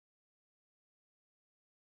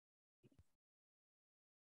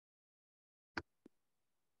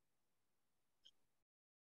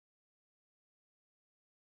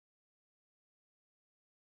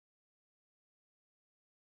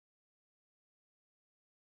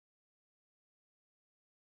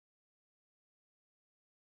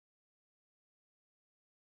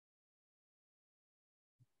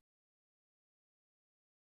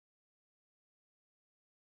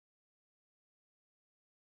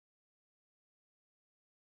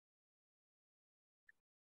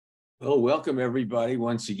Well, welcome everybody.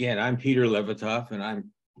 Once again, I'm Peter Levitoff, and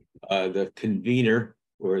I'm the convener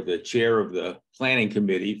or the chair of the planning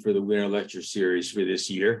committee for the Winter Lecture Series for this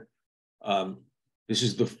year. This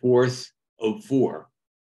is the fourth of four.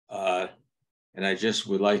 And I just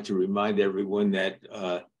would like to remind everyone that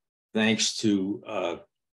thanks to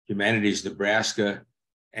Humanities Nebraska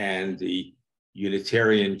and the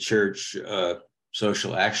Unitarian Church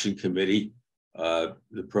Social Action Committee,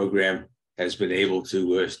 the program has been able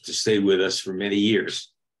to stay with us for many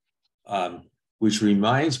years. Which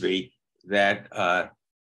reminds me that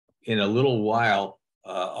in a little while,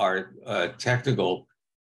 our technical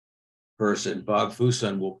person, Bob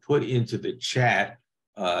Fuson, will put into the chat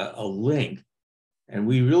a link. And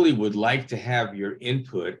we really would like to have your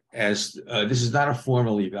input as this is not a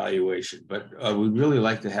formal evaluation, but we'd really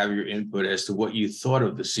like to have your input as to what you thought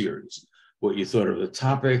of the series, what you thought of the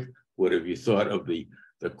topic, what have you thought of the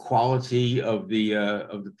quality of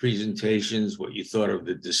the presentations, what you thought of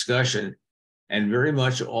the discussion, and very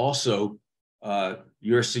much also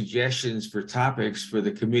your suggestions for topics for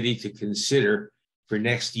the committee to consider for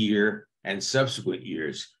next year and subsequent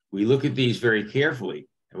years. We look at these very carefully,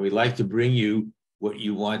 and we'd like to bring you what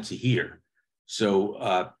you want to hear. So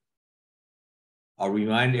I'll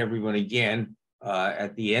remind everyone again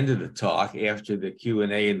at the end of the talk, after the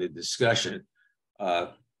Q&A and the discussion,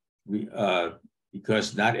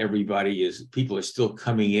 because not everybody people are still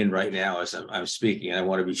coming in right now as I'm speaking, and I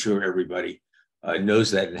want to be sure everybody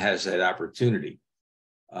knows that and has that opportunity.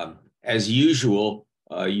 As usual,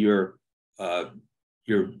 your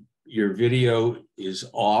video is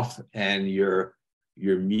off and you're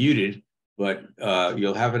muted, but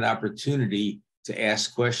you'll have an opportunity to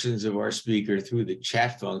ask questions of our speaker through the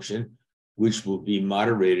chat function, which will be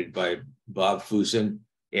moderated by Bob Fuson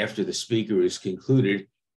after the speaker is concluded.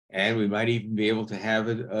 And we might even be able to have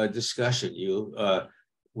a discussion.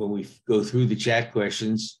 When we go through the chat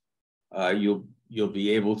questions, you'll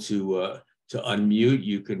be able to unmute.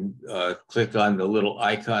 You can click on the little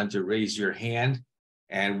icon to raise your hand,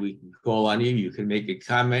 and we can call on you. You can make a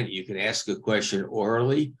comment. You can ask a question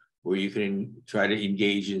orally, or you can try to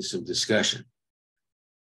engage in some discussion.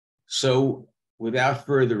 So, without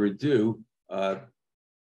further ado,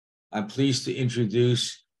 I'm pleased to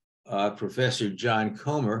introduce Professor John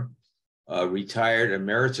Comer, retired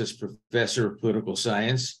emeritus professor of political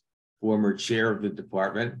science, former chair of the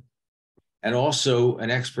department, and also an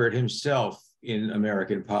expert himself in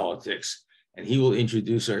American politics. And he will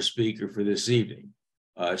introduce our speaker for this evening.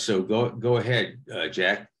 So go ahead,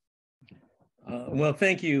 Jack. Well,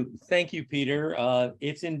 thank you, Peter.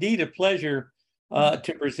 It's indeed a pleasure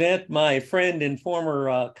to present my friend and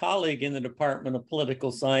former colleague in the Department of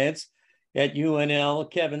Political Science at UNL,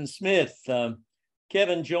 Kevin Smith.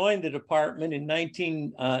 Kevin joined the department in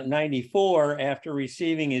 1994 after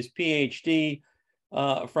receiving his PhD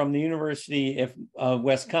from the University of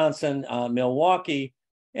Wisconsin, Milwaukee,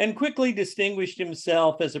 and quickly distinguished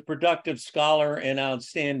himself as a productive scholar and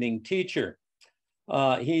outstanding teacher.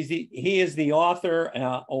 He is the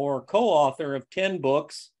author or co-author of 10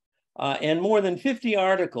 books and more than 50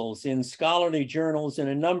 articles in scholarly journals in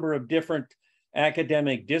a number of different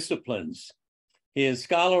academic disciplines. His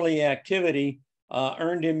scholarly activity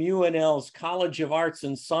earned him UNL's College of Arts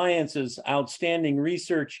and Sciences Outstanding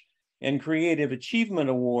Research and Creative Achievement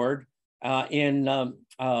Award in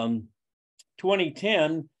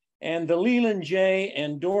 2010, and the Leland J.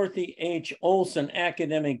 and Dorothy H. Olson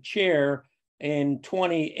Academic Chair in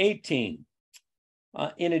 2018.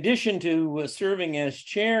 In addition to serving as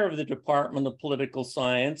chair of the Department of Political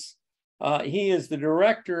Science, he is the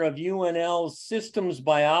director of UNL's Systems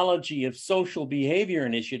Biology of Social Behavior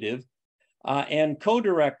Initiative and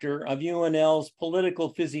co-director of UNL's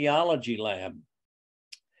Political Physiology Lab.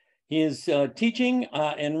 His teaching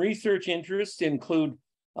and research interests include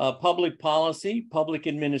public policy, public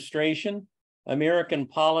administration, American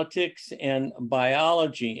politics, and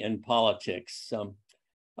biology and politics.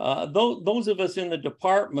 Those of us in the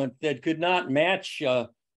department that could not match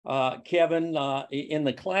Kevin in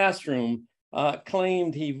the classroom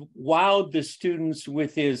claimed he wowed the students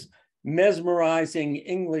with his mesmerizing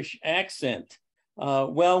English accent.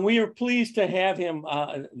 Well, we are pleased to have him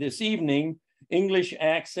this evening, English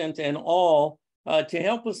accent and all, to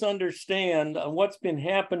help us understand what's been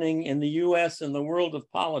happening in the US and the world of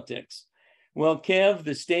politics. Well, Kev,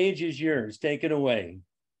 the stage is yours. Take it away.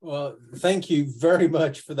 Well, thank you very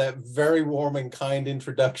much for that very warm and kind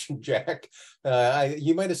introduction, Jack.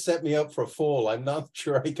 You might have set me up for a fall. I'm not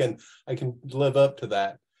sure I can live up to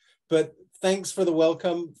that. But thanks for the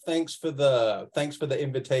welcome. Thanks for the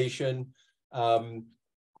invitation.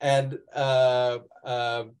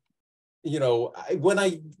 You know, when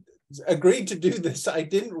I agreed to do this, I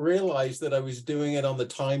didn't realize that I was doing it on the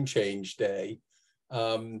time change day,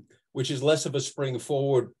 which is less of a spring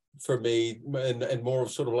forward for me and more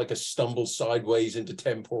of sort of like a stumble sideways into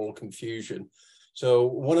temporal confusion. So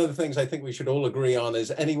one of the things I think we should all agree on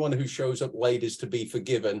is anyone who shows up late is to be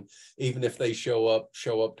forgiven, even if they show up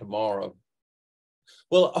tomorrow.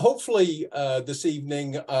 Well, hopefully this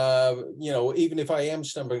evening, even if I am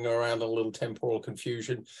stumbling around a little temporal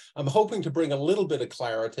confusion, I'm hoping to bring a little bit of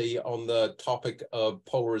clarity on the topic of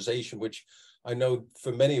polarization, which I know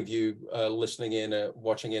for many of you listening in,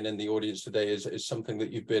 watching in the audience today is something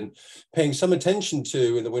that you've been paying some attention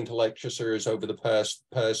to in the winter lecture series over the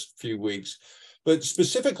past few weeks. But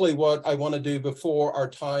specifically what I want to do before our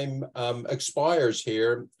time expires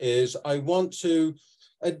here is I want to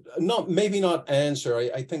maybe not answer.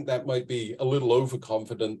 I think that might be a little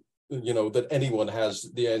overconfident, that anyone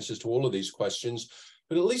has the answers to all of these questions,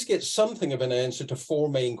 but at least get something of an answer to four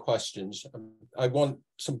main questions. I want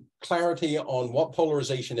some clarity on what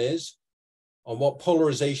polarization is, on what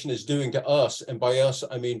polarization is doing to us. And by us,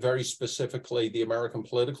 I mean very specifically the American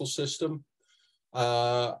political system.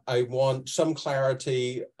 I want some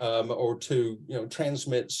clarity or to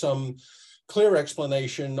transmit some clear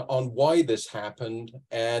explanation on why this happened,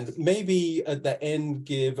 and maybe at the end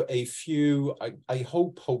give a few, I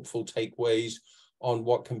hope, hopeful takeaways on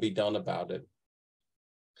what can be done about it.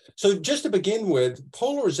 So just to begin with,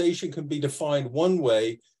 polarization can be defined one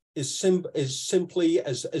way is simply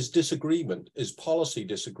as disagreement, as policy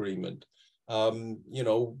disagreement.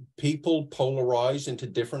 People polarize into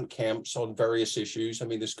different camps on various issues. I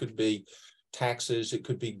mean, this could be taxes, it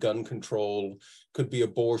could be gun control, could be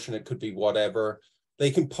abortion, it could be whatever.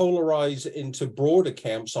 They can polarize into broader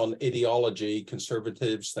camps on ideology.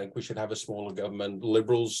 Conservatives think we should have a smaller government.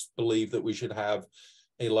 Liberals believe that we should have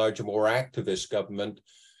a larger, more activist government.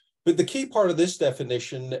 But the key part of this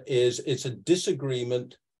definition is it's a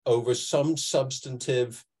disagreement over some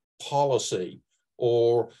substantive policy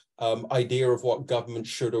or idea of what government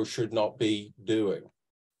should or should not be doing.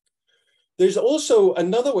 There's also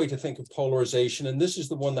another way to think of polarization, and this is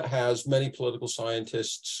the one that has many political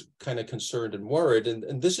scientists kind of concerned and worried,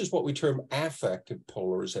 and this is what we term affective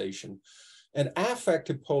polarization. And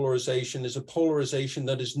affective polarization is a polarization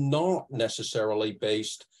that is not necessarily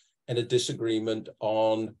based in a disagreement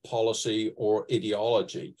on policy or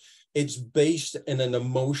ideology. It's based in an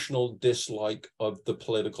emotional dislike of the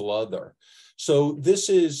political other. So this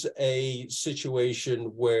is a situation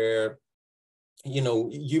where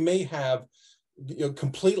you may have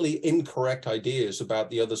completely incorrect ideas about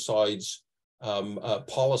the other side's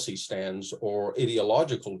policy stands or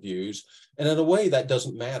ideological views, and in a way that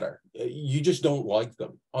doesn't matter. You just don't like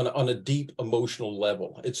them on a deep emotional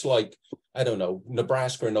level. It's like, I don't know,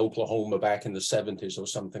 Nebraska and Oklahoma back in the 70s or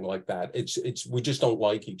something like that. We just don't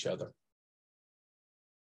like each other.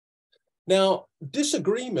 Now,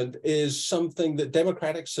 disagreement is something that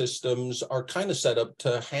democratic systems are kind of set up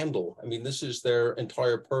to handle. I mean, this is their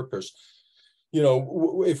entire purpose.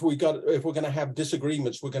 If we're going to have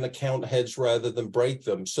disagreements, we're going to count heads rather than break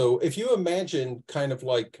them. So if you imagine kind of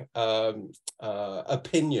like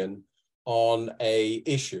opinion on a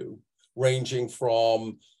issue ranging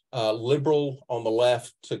from liberal on the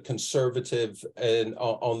left to conservative and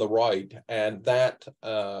on the right, and that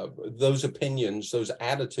those opinions, those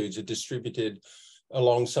attitudes are distributed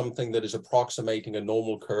along something that is approximating a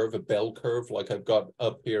normal curve, a bell curve, like I've got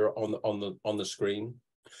up here on the screen.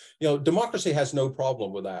 Democracy has no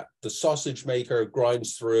problem with that. The sausage maker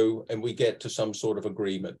grinds through and we get to some sort of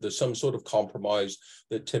agreement. There's some sort of compromise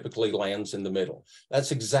that typically lands in the middle.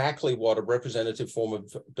 That's exactly what a representative form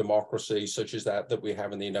of democracy, such as that we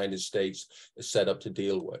have in the United States, is set up to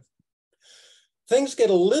deal with. Things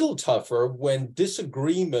get a little tougher when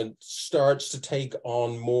disagreement starts to take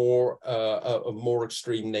on a more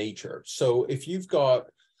extreme nature. So if you've got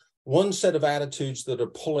one set of attitudes that are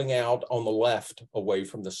pulling out on the left away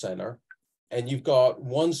from the center, and you've got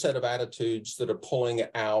one set of attitudes that are pulling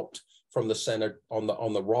out from the center on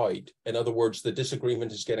the right. In other words, the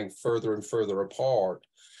disagreement is getting further and further apart.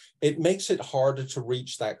 It makes it harder to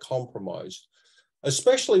reach that compromise,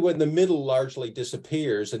 especially when the middle largely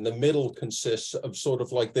disappears, and the middle consists of sort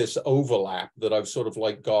of like this overlap that I've sort of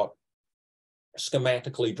like got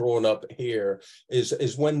schematically drawn up here,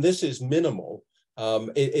 is when this is minimal.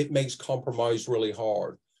 It makes compromise really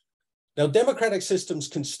hard. Now, democratic systems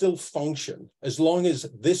can still function as long as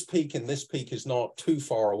this peak and this peak is not too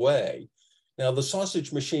far away. Now, the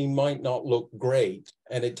sausage machine might not look great,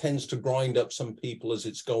 and it tends to grind up some people as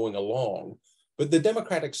it's going along, But the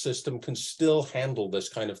democratic system can still handle this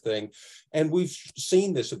kind of thing. And we've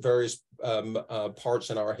seen this at various parts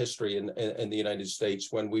in our history in the United States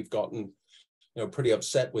when we've gotten pretty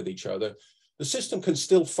upset with each other. The system can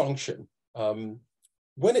still function.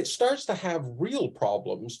 When it starts to have real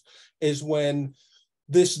problems is when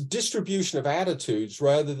this distribution of attitudes,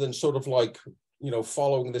 rather than sort of like,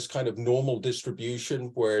 following this kind of normal distribution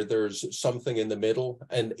where there's something in the middle,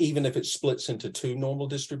 and even if it splits into two normal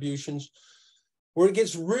distributions, where it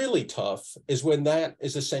gets really tough is when that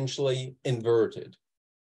is essentially inverted.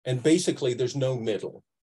 And basically there's no middle.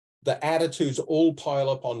 The attitudes all pile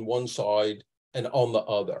up on one side and on the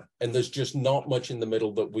other, and there's just not much in the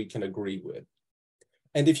middle that we can agree with.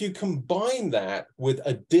 And if you combine that with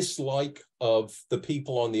a dislike of the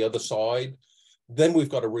people on the other side, then we've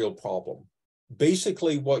got a real problem.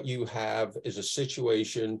 Basically, what you have is a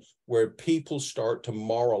situation where people start to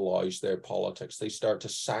moralize their politics. They start to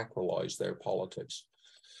sacralize their politics.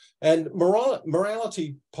 And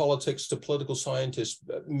morality politics to political scientists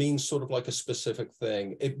means sort of like a specific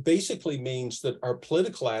thing. It basically means that our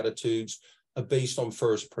political attitudes are based on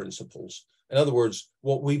first principles. In other words,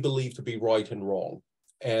 what we believe to be right and wrong.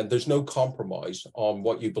 And there's no compromise on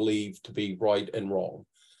what you believe to be right and wrong.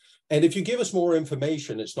 And if you give us more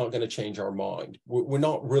information, it's not going to change our mind. We're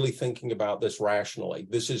not really thinking about this rationally.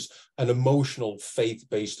 This is an emotional,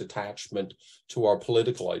 faith-based attachment to our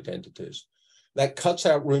political identities. That cuts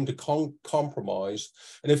out room to compromise.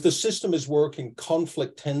 And if the system is working,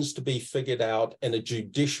 conflict tends to be figured out in a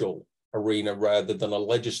judicial arena rather than a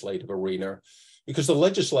legislative arena, because the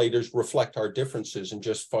legislators reflect our differences and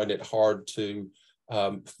just find it hard to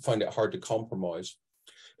compromise.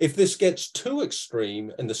 If this gets too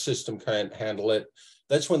extreme and the system can't handle it,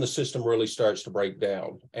 that's when the system really starts to break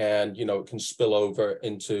down, and it can spill over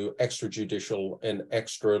into extrajudicial and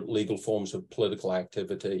extra legal forms of political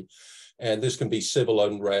activity. And this can be civil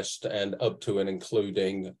unrest and up to and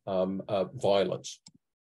including violence.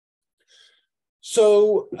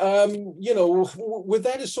 So, with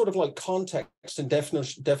that as sort of like context and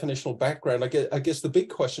definitional background, I guess the big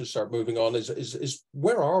question to start moving on is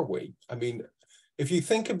where are we? I mean, if you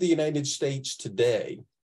think of the United States today,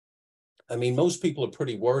 I mean, most people are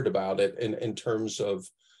pretty worried about it in terms of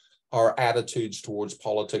our attitudes towards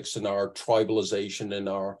politics and our tribalization and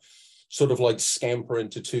our sort of like scamper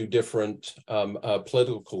into two different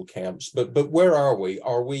political camps. But where are we?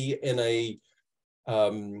 Are we in a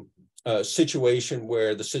situation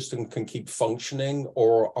where the system can keep functioning,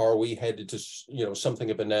 or are we headed to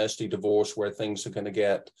something of a nasty divorce where things are going to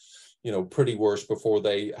get pretty worse before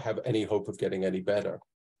they have any hope of getting any better?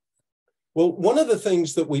 Well, one of the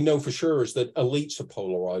things that we know for sure is that elites are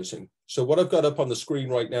polarizing. So what I've got up on the screen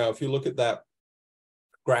right now, if you look at that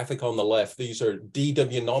graphic on the left, these are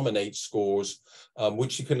DW Nominate scores,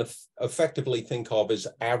 which you can effectively think of as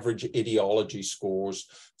average ideology scores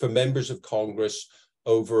for members of Congress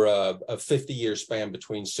over a 50-year span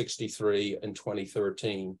between 1963 and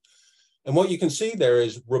 2013. And what you can see there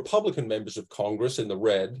is Republican members of Congress in the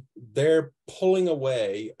red, they're pulling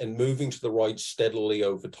away and moving to the right steadily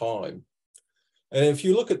over time. And if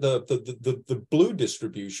you look at the blue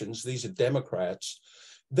distributions, these are Democrats,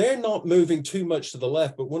 they're not moving too much to the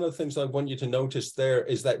left. But one of the things I want you to notice there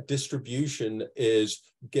is that distribution is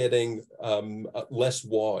getting less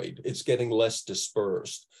wide. It's getting less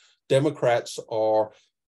dispersed. Democrats are,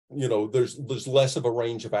 there's less of a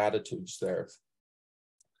range of attitudes there.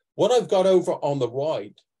 What I've got over on the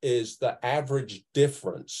right is the average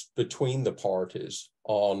difference between the parties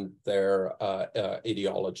on their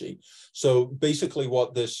ideology. So basically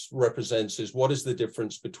what this represents is what is the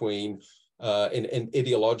difference between, in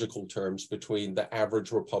ideological terms, between the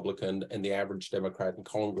average Republican and the average Democrat in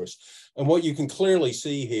Congress. And what you can clearly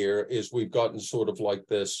see here is we've gotten sort of like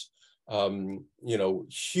this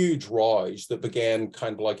huge rise that began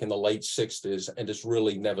kind of like in the late 60s and has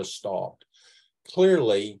really never stopped.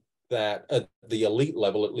 Clearly, that at the elite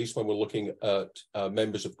level, at least when we're looking at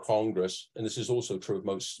members of Congress, and this is also true of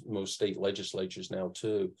most state legislatures now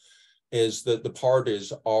too, is that the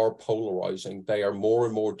parties are polarizing. They are more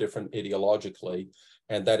and more different ideologically,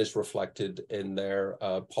 and that is reflected in their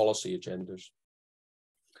policy agendas.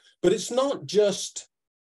 But it's not just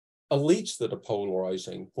elites that are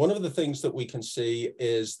polarizing. One of the things that we can see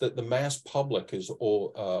is that the mass public is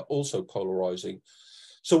also polarizing.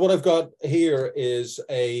 So what I've got here is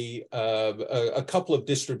a couple of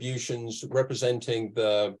distributions representing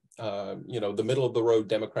the the middle of the road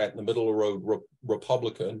Democrat and the middle of the road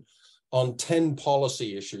Republican on 10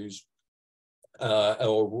 policy issues,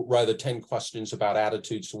 or rather 10 questions about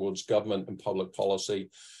attitudes towards government and public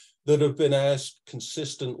policy that have been asked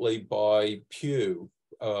consistently by Pew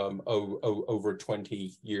over a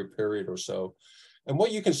 20-year period or so. And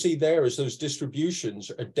what you can see there is those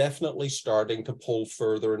distributions are definitely starting to pull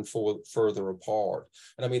further and further apart.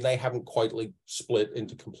 And I mean, they haven't quite split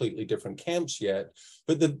into completely different camps yet,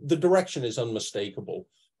 but the direction is unmistakable.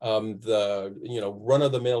 The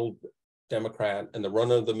run-of-the-mill Democrat and the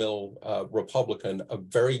run-of-the-mill Republican are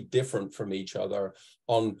very different from each other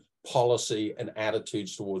on policy and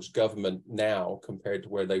attitudes towards government now compared to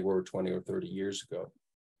where they were 20 or 30 years ago.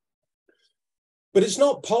 But it's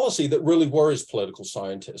not policy that really worries political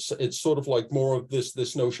scientists. It's sort of like more of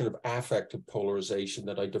this notion of affective polarization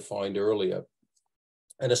that I defined earlier.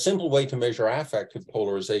 And a simple way to measure affective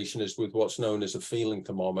polarization is with what's known as a feeling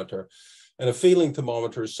thermometer. And a feeling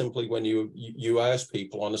thermometer is simply when you ask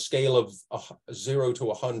people on a scale of 0 to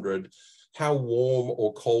 100, how warm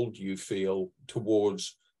or cold do you feel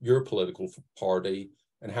towards your political party,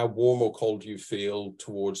 and how warm or cold do you feel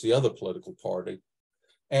towards the other political party.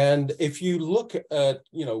 And if you look at,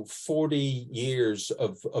 40 years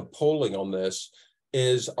of polling on this,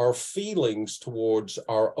 is our feelings towards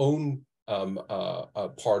our own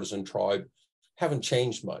partisan tribe haven't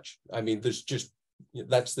changed much. I mean,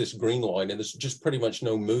 that's this green line, and there's just pretty much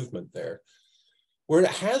no movement there. Where it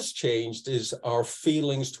has changed is our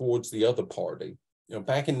feelings towards the other party.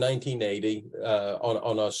 Back in 1980,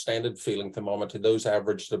 on a standard feeling thermometer, those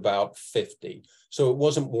averaged about 50. So it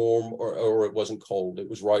wasn't warm or it wasn't cold. It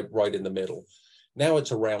was right in the middle. Now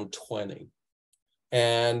it's around 20.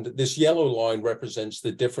 And this yellow line represents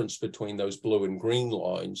the difference between those blue and green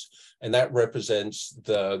lines. And that represents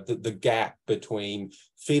the gap between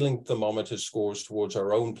feeling thermometer scores towards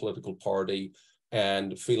our own political party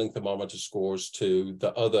and feeling thermometer scores to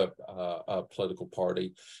the other political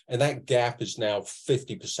party. And that gap is now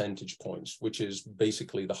 50 percentage points, which is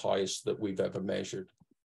basically the highest that we've ever measured.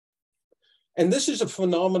 And this is a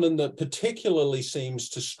phenomenon that particularly seems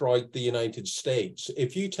to strike the United States.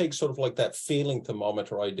 If you take sort of like that feeling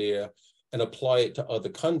thermometer idea and apply it to other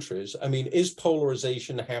countries, I mean, is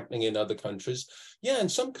polarization happening in other countries? Yeah, in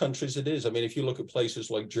some countries it is. I mean, if you look at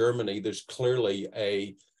places like Germany, there's clearly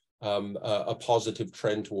a positive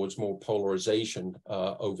trend towards more polarization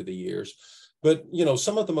over the years. But,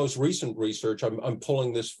 some of the most recent research, I'm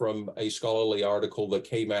pulling this from a scholarly article that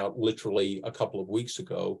came out literally a couple of weeks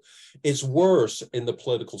ago. It's worse in the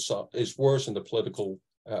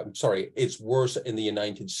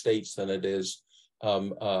United States than it is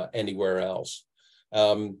anywhere else.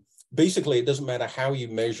 Basically, it doesn't matter how you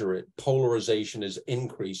measure it, polarization is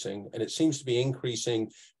increasing, and it seems to be increasing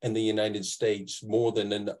in the United States more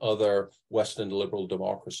than in other Western liberal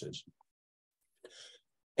democracies.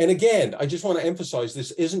 And again, I just want to emphasize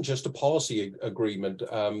this isn't just a policy agreement.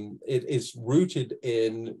 It is rooted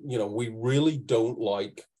in, we really don't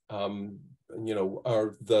like, the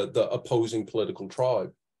opposing political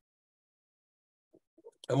tribe.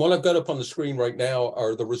 And what I've got up on the screen right now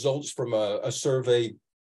are the results from a survey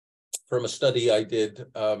from a study I did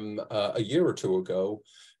a year or two ago.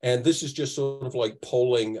 And this is just sort of like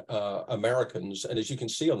polling Americans. And as you can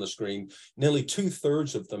see on the screen, nearly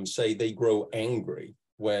 2/3 of them say they grow angry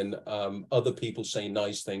when other people say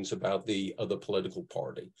nice things about the other political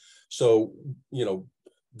party. So,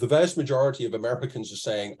 the vast majority of Americans are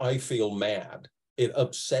saying, I feel mad. It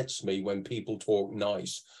upsets me when people talk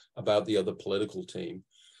nice about the other political team.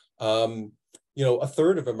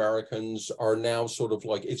 1/3 of Americans are now sort of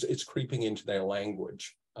like, it's creeping into their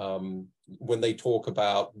language. When they talk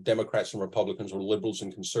about Democrats and Republicans or liberals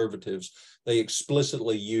and conservatives, they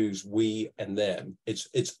explicitly use we and them.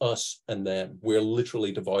 It's us and them. We're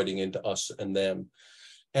literally dividing into us and them.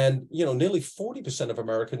 And, nearly 40% of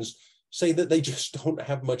Americans say that they just don't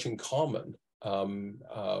have much in common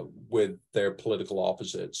with their political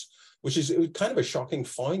opposites, which is kind of a shocking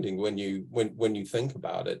finding when you think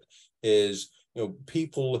about it, is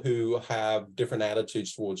people who have different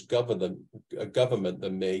attitudes towards government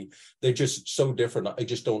than me, they're just so different. I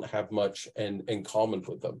just don't have much in common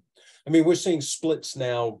with them. I mean, we're seeing splits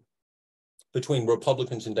now between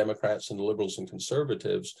Republicans and Democrats and liberals and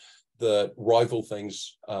conservatives that rival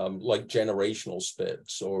things like generational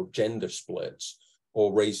splits or gender splits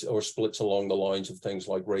or race or splits along the lines of things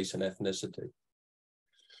like race and ethnicity.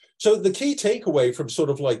 So the key takeaway from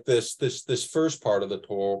sort of like this first part of the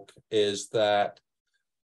talk is that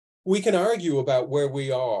we can argue about where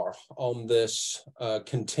we are on this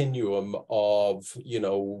continuum of,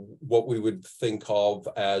 what we would think of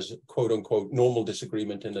as quote unquote normal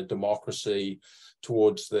disagreement in a democracy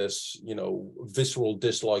towards this, visceral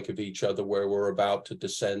dislike of each other, where we're about to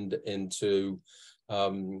descend into,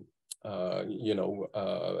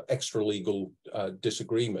 extra legal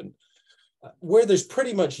disagreement. Where there's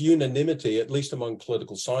pretty much unanimity, at least among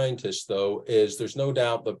political scientists, though, is there's no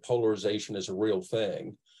doubt that polarization is a real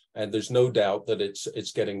thing. And there's no doubt that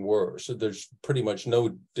it's getting worse. So there's pretty much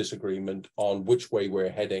no disagreement on which way we're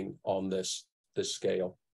heading on this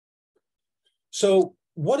scale. So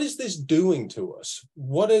what is this doing to us?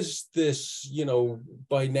 What is this,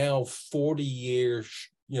 by now 40 years,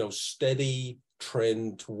 steady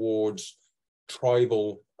trend towards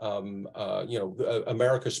tribal,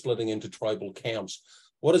 America splitting into tribal camps?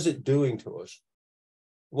 What is it doing to us?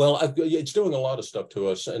 Well, it's doing a lot of stuff to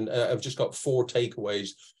us, and I've just got 4 takeaways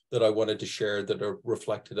that I wanted to share that are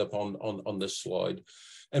reflected up on this slide.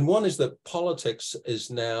 And one is that politics is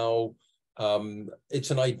now,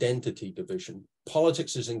 it's an identity division.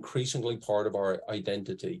 Politics is increasingly part of our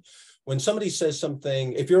identity. When somebody says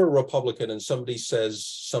something, if you're a Republican and somebody says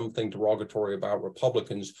something derogatory about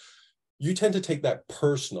Republicans, you tend to take that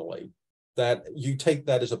personally, that you take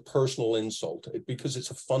that as a personal insult because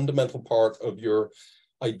it's a fundamental part of your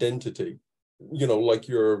identity, like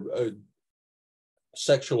your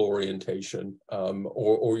sexual orientation,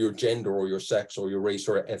 or your gender or your sex or your race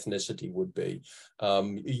or ethnicity would be.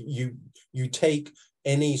 You take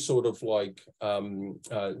any sort of like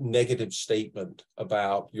negative statement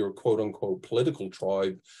about your quote unquote political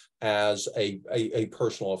tribe as a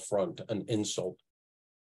personal affront, an insult.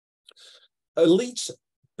 Elites,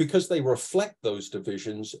 because they reflect those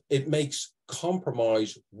divisions, it makes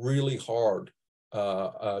compromise really hard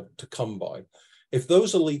to come by. If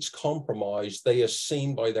those elites compromise, they are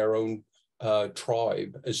seen by their own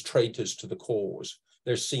tribe as traitors to the cause.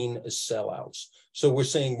 They're seen as sellouts. So we're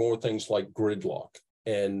seeing more things like gridlock,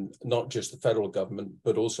 and not just the federal government,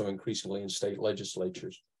 but also increasingly in state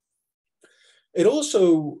legislatures. It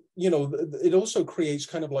also, it also creates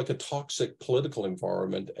kind of like a toxic political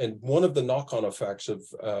environment. And one of the knock-on effects of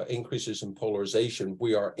increases in polarization,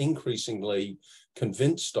 we are increasingly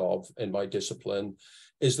convinced of in my discipline,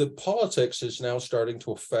 is that politics is now starting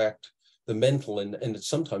to affect the mental and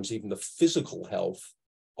sometimes even the physical health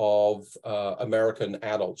of American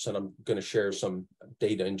adults. And I'm going to share some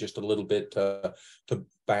data in just a little bit to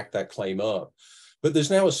back that claim up. But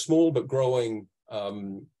there's now a small but growing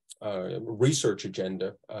research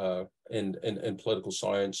agenda in political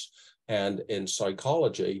science and in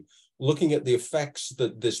psychology, looking at the effects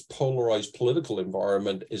that this polarized political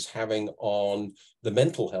environment is having on the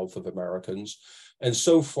mental health of Americans. And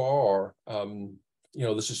so far,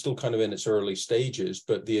 this is still kind of in its early stages,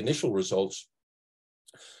 but the initial results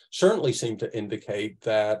certainly seem to indicate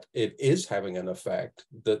that it is having an effect,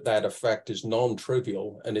 that effect is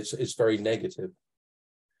non-trivial, and it's very negative.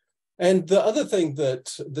 And the other thing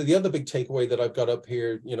that, the other big takeaway that I've got up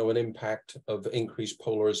here, an impact of increased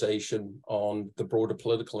polarization on the broader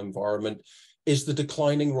political environment is the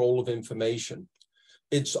declining role of information.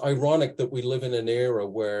 It's ironic that we live in an era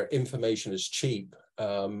where information is cheap.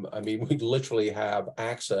 We literally have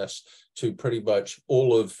access to pretty much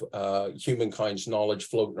all of humankind's knowledge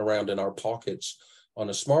floating around in our pockets on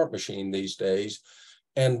a smart machine these days.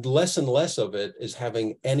 And less of it is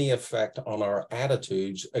having any effect on our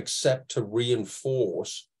attitudes except to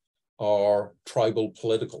reinforce our tribal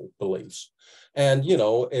political beliefs. And,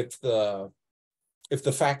 if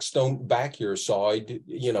the facts don't back your side,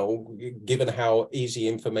 given how easy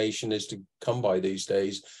information is to come by these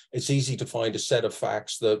days, it's easy to find a set of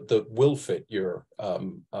facts that will fit your,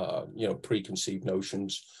 preconceived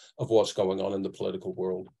notions of what's going on in the political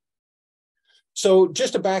world. So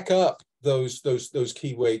just to back up those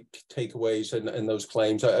key takeaways and those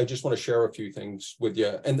claims, I just want to share a few things with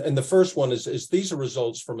you. And the first one is these are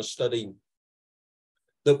results from a study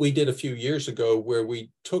that we did a few years ago, where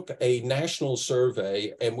we took a national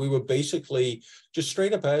survey and we were basically just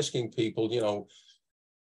straight up asking people,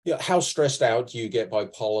 how stressed out do you get by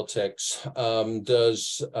politics? Do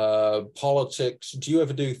you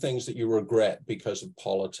ever do things that you regret because of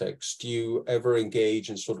politics? Do you ever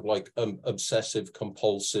engage in sort of like obsessive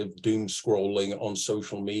compulsive doom scrolling on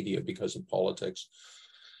social media because of politics?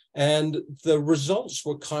 And the results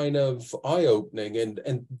were kind of eye-opening.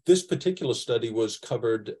 And this particular study was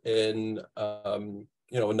covered in, a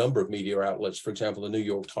number of media outlets. For example, the New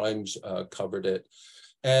York Times covered it.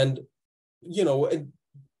 And,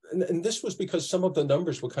 and this was because some of the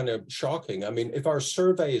numbers were kind of shocking. If our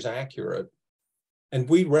survey is accurate, and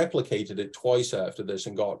we replicated it twice after this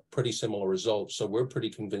and got pretty similar results, so we're pretty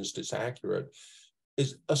convinced it's accurate,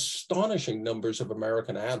 is astonishing numbers of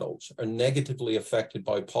American adults are negatively affected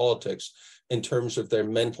by politics in terms of their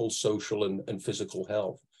mental, social, and physical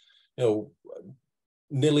health.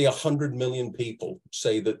 Nearly 100 million people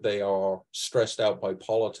say that they are stressed out by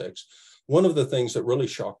politics. One of the things that really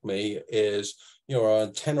shocked me is,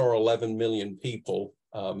 around 10 or 11 million people,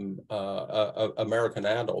 American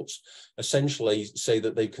adults, essentially say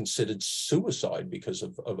that they considered suicide because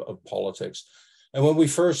of politics. And when we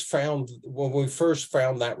first found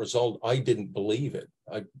that result, I didn't believe it.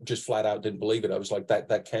 I just flat out didn't believe it. I was like,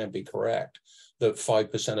 that can't be correct. That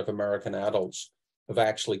 5% of American adults have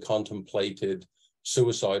actually contemplated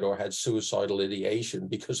suicide or had suicidal ideation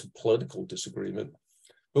because of political disagreement.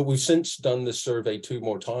 But we've since done this survey 2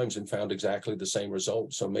 more times and found exactly the same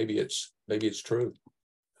result. So maybe it's true.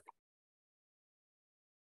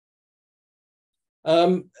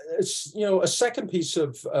 It's, a second piece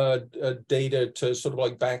of data to sort of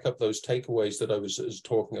like back up those takeaways that I was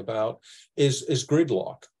talking about is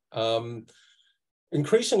gridlock.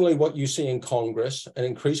 Increasingly, what you see in Congress and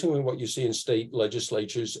increasingly what you see in state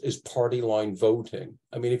legislatures is party line voting.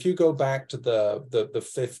 I mean, if you go back to the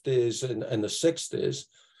 50s and the 60s,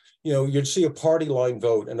 you'd see a party line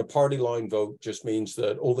vote, and a party line vote just means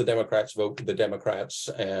that all the Democrats vote with the Democrats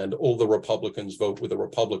and all the Republicans vote with the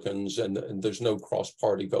Republicans, and there's no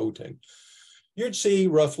cross-party voting. You'd see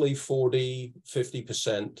roughly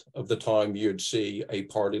 40–50% of the time you'd see a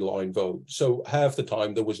party line vote. So half the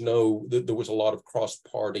time there was a lot of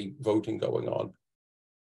cross-party voting going on.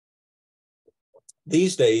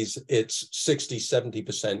 These days, it's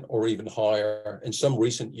 60–70% or even higher. In some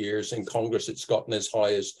recent years in Congress, it's gotten as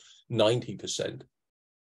high as 90%.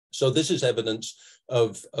 So this is evidence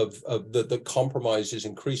of the compromise is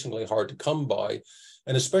increasingly hard to come by.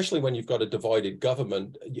 And especially when you've got a divided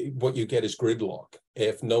government, what you get is gridlock.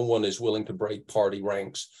 If no one is willing to break party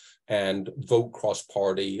ranks and vote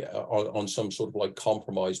cross-party on some sort of like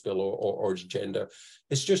compromise bill or agenda,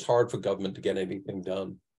 it's just hard for government to get anything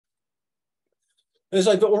done. As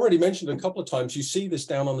I've already mentioned a couple of times, you see this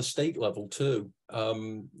down on the state level too.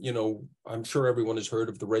 I'm sure everyone has heard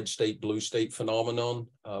of the red state, blue state phenomenon,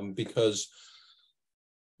 because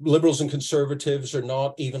liberals and conservatives are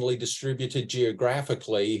not evenly distributed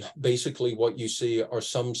geographically. Basically, what you see are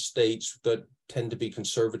some states that tend to be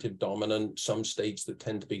conservative dominant, some states that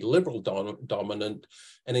tend to be liberal dominant,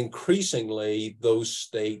 and increasingly those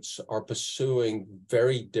states are pursuing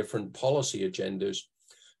very different policy agendas.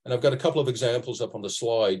 And I've got a couple of examples up on the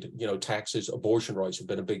slide. Taxes, abortion rights have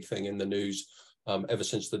been a big thing in the news ever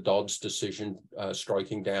since the Dobbs decision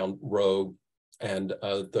striking down Roe and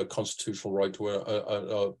the constitutional right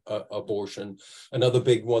to abortion. Another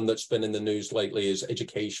big one that's been in the news lately is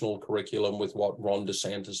educational curriculum with what Ron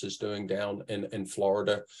DeSantis is doing down in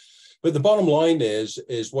Florida. But the bottom line is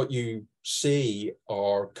what you see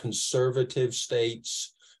are conservative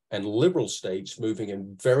states and liberal states moving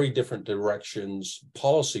in very different directions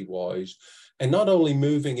policy-wise, and not only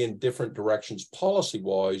moving in different directions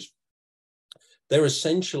policy-wise, they're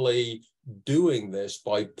essentially doing this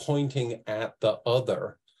by pointing at the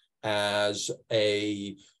other as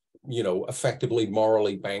a, effectively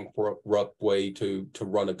morally bankrupt way to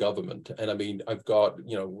run a government. And I mean, I've got,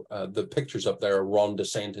 the pictures up there, Ron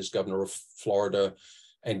DeSantis, governor of Florida,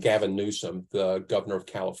 and Gavin Newsom, the governor of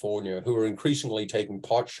California, who are increasingly taking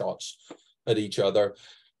pot shots at each other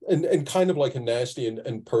in kind of like a nasty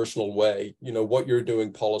and personal way. What you're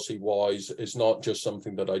doing policy-wise is not just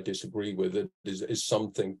something that I disagree with. It is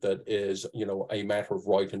something that is, a matter of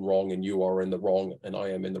right and wrong, and you are in the wrong and I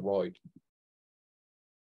am in the right.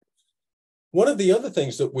 One of the other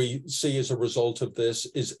things that we see as a result of this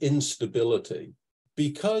is instability.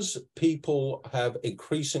 Because people have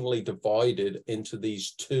increasingly divided into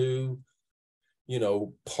these two,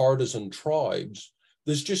 partisan tribes,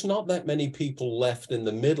 there's just not that many people left in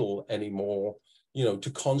the middle anymore, to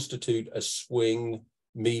constitute a swing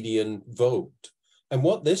median vote. And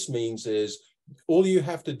what this means is all you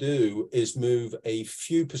have to do is move a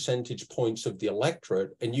few percentage points of the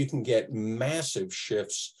electorate, and you can get massive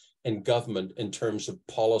shifts in government in terms of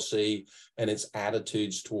policy and its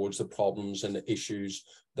attitudes towards the problems and the issues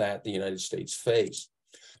that the United States face.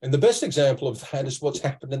 And the best example of that is what's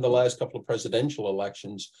happened in the last couple of presidential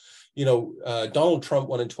elections. Donald Trump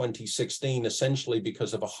won in 2016 essentially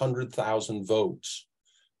because of 100,000 votes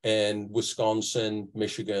in Wisconsin,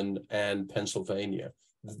 Michigan, and Pennsylvania.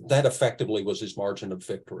 That effectively was his margin of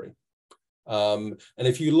victory. And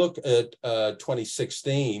if you look at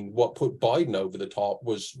 2016, what put Biden over the top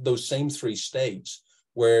was those same 3 states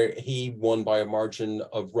where he won by a margin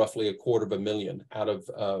of roughly 250,000 out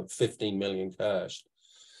of 15 million cast.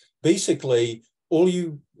 Basically,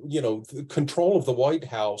 the control of the White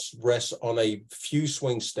House rests on a few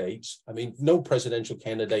swing states. I mean, no presidential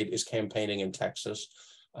candidate is campaigning in Texas.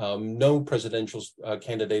 No presidential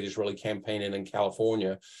candidate is really campaigning in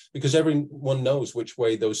California because everyone knows which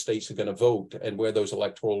way those states are going to vote and where those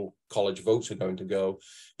electoral college votes are going to go.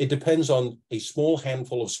 It depends on a small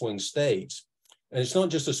handful of swing states. And it's not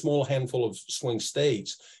just a small handful of swing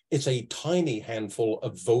states, it's a tiny handful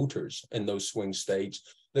of voters in those swing states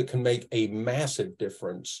that can make a massive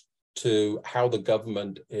difference to how the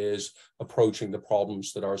government is approaching the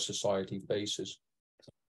problems that our society faces.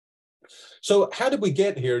 So how did we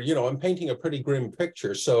get here? You know, I'm painting a pretty grim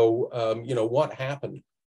picture. So, you know, what happened?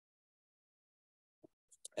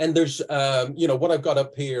 And there's, you know, what I've got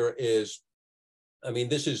up here is, I mean,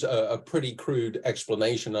 this is a pretty crude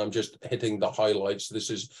explanation. I'm just hitting the highlights. This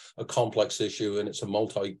is a complex issue and it's a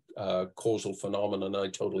multi-causal phenomenon. I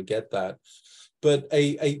totally get that. But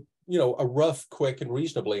you know, a rough, quick, and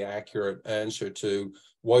reasonably accurate answer to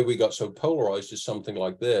why we got so polarized is something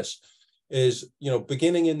like this. Is, you know,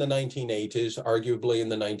 beginning in the 1980s, arguably in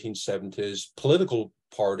the 1970s, political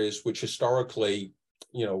parties, which historically,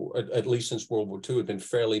 you know, at least since World War II, had been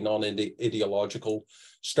fairly non-ideological,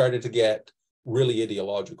 started to get really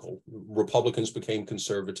ideological. Republicans became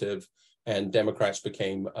conservative and Democrats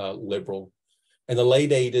became liberal. In the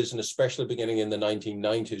late 80s, and especially beginning in the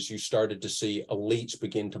 1990s, you started to see elites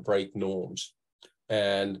begin to break norms.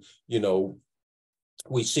 And, you know,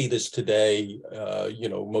 we see this today, you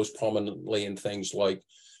know, most prominently in things like,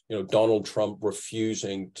 you know, Donald Trump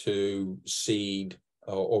refusing to cede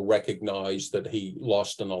or recognize that he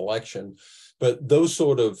lost an election. But those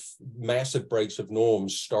sort of massive breaks of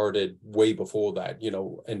norms started way before that, you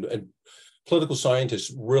know, and political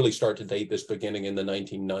scientists really start to date this beginning in the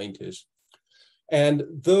 1990s. And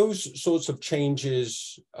those sorts of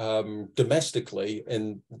changes domestically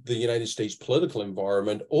in the United States political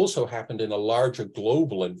environment also happened in a larger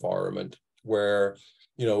global environment where,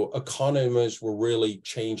 you know, economies were really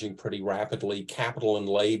changing pretty rapidly. Capital and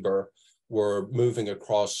labor were moving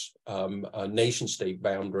across nation-state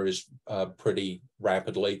boundaries pretty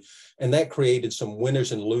rapidly. And that created some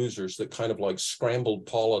winners and losers that kind of like scrambled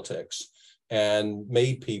politics and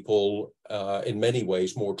made people in many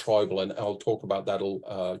ways more tribal. And I'll talk about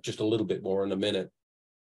that just a little bit more in a minute.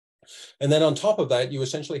 And then on top of that, you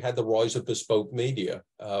essentially had the rise of bespoke media.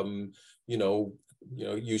 You know,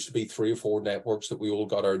 it used to be 3 or 4 networks that we all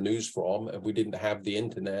got our news from, and we didn't have the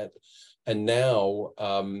internet. And now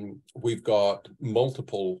we've got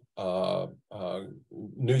multiple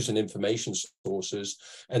news and information sources,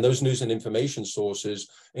 and those news and information sources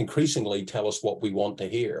increasingly tell us what we want to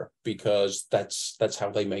hear because that's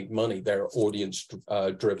how they make money. They're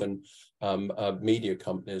audience-driven media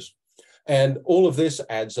companies. And all of this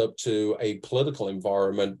adds up to a political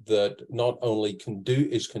environment that not only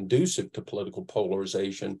is conducive to political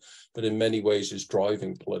polarization, but in many ways is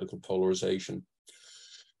driving political polarization.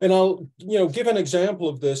 And I'll, you know, give an example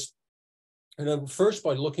of this, and first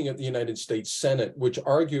by looking at the United States Senate, which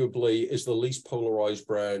arguably is the least polarized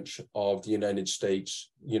branch of the United States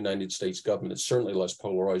government. It's certainly less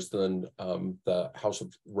polarized than the House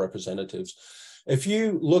of Representatives. If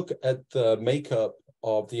you look at the makeup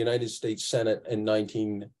of the United States Senate in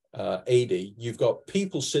 1980, you've got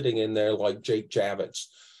people sitting in there like Jake Javits,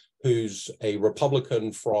 who's a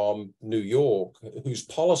Republican from New York, whose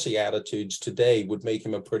policy attitudes today would make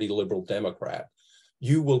him a pretty liberal Democrat.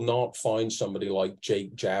 You will not find somebody like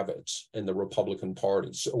Jake Javits in the Republican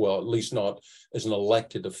Party, well, at least not as an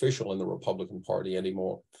elected official in the Republican Party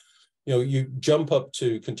anymore. You know, you jump up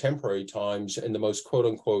to contemporary times, and the most quote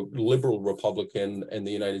unquote liberal Republican in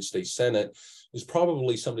the United States Senate is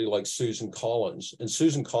probably somebody like Susan Collins. And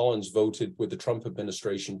Susan Collins voted with the Trump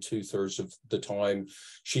administration 2/3 of the time.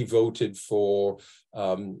 She voted for,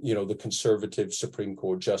 you know, the conservative Supreme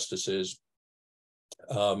Court justices.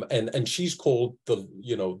 And she's called the,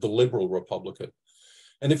 you know, the liberal Republican.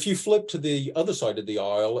 And if you flip to the other side of the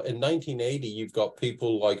aisle, in 1980, you've got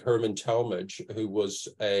people like Herman Talmadge, who was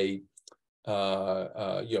a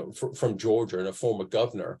you know, from Georgia and a former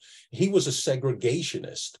governor. He was a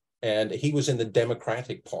segregationist, and he was in the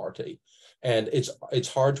Democratic Party. And it's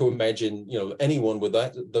hard to imagine, you know, anyone with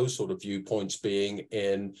those sort of viewpoints being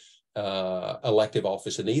in elective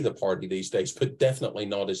office in either party these days, but definitely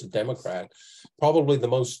not as a Democrat. Probably the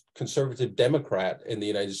most conservative Democrat in the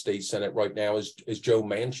United States Senate right now is Joe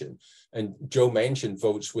Manchin. And Joe Manchin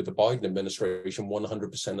votes with the Biden administration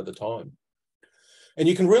 100% of the time. And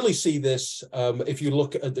you can really see this if you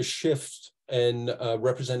look at the shift in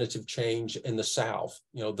representative change in the South.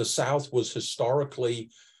 You know, the South was historically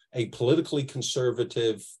a politically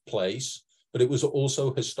conservative place, but it was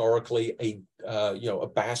also historically a you know, a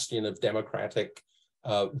bastion of Democratic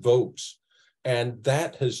votes. And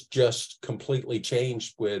that has just completely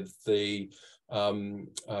changed with the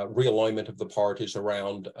realignment of the parties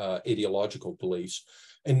around ideological beliefs.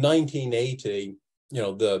 In 1980,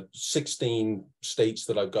 the 16 states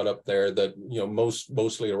that I've got up there that,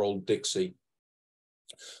 mostly are old Dixie.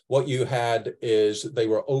 What you had is they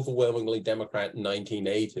were overwhelmingly Democrat in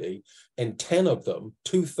 1980, and 10 of them,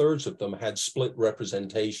 2/3 of them, had split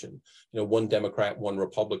representation, one Democrat, one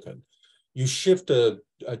Republican. You shift to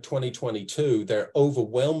 2022, they're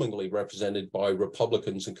overwhelmingly represented by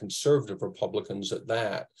Republicans and conservative Republicans at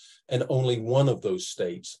that, and only one of those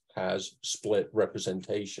states has split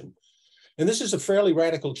representation. And this is a fairly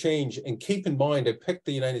radical change. And keep in mind, I picked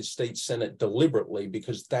the United States Senate deliberately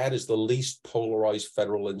because that is the least polarized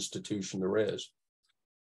federal institution there is.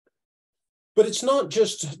 But it's not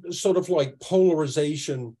just sort of like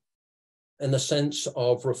polarization in the sense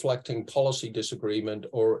of reflecting policy disagreement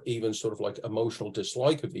or even sort of like emotional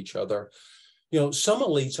dislike of each other. Some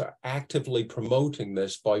elites are actively promoting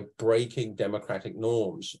this by breaking democratic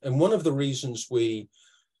norms. And one of the reasons we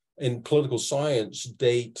in political science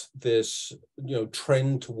date this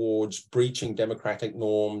trend towards breaching democratic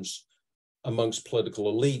norms amongst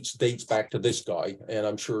political elites dates back to this guy. And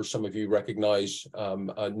I'm sure some of you recognize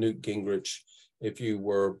Newt Gingrich if you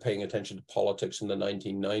were paying attention to politics in the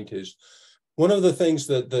 1990s. One of the things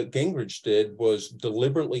that Gingrich did was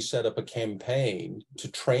deliberately set up a campaign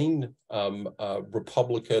to train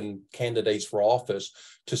Republican candidates for office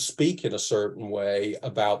to speak in a certain way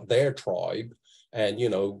about their tribe, and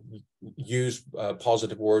use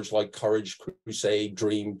positive words like courage, crusade,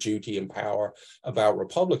 dream, duty, and power about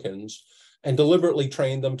Republicans, and deliberately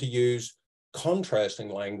trained them to use contrasting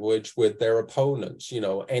language with their opponents,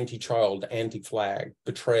 anti-child, anti-flag,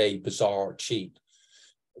 betray, bizarre, cheat.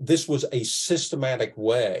 This was a systematic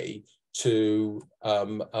way to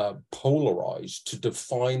polarize, to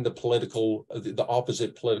define the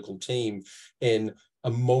opposite political team in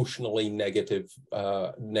emotionally negative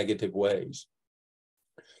ways.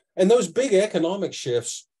 And those big economic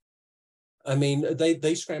shifts, I mean,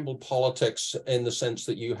 they scrambled politics in the sense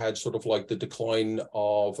that you had sort of like the decline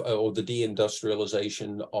of, or the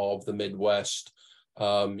deindustrialization of the Midwest.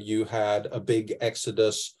 You had a big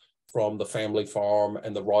exodus from the family farm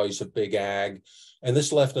and the rise of big ag. And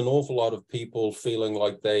this left an awful lot of people feeling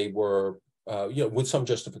like they were, with some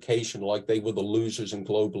justification, like they were the losers in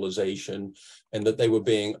globalization, and that they were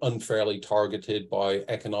being unfairly targeted by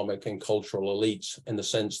economic and cultural elites, in the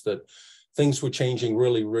sense that things were changing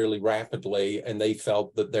really, really rapidly, and they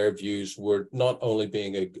felt that their views were not only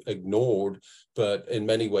being ignored, but in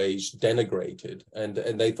many ways denigrated. And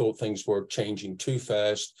they thought things were changing too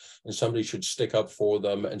fast, and somebody should stick up for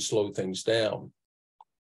them and slow things down.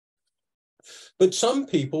 But some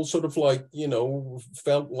people sort of like,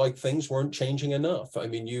 felt like things weren't changing enough. I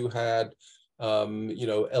mean, you had,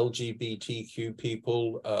 LGBTQ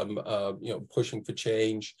people, pushing for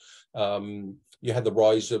change. You had the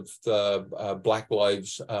rise of the Black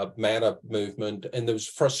Lives Matter movement, and there was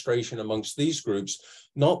frustration amongst these groups,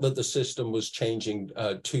 not that the system was changing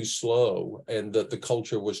too slow and that the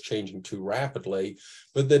culture was changing too rapidly,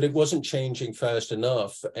 but that it wasn't changing fast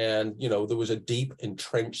enough. And, there was a deep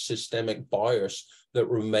entrenched systemic bias that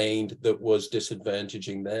remained that was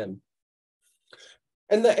disadvantaging them.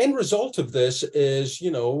 And the end result of this is,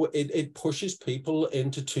 it pushes people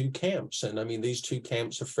into two camps. And I mean, these two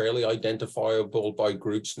camps are fairly identifiable by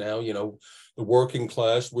groups now. The working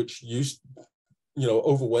class, which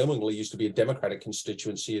overwhelmingly used to be a Democratic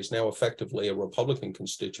constituency, is now effectively a Republican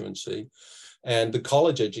constituency. And the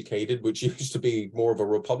college educated, which used to be more of a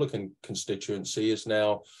Republican constituency, is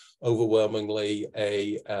now overwhelmingly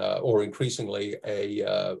or increasingly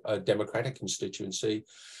a Democratic constituency.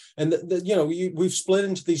 And we've split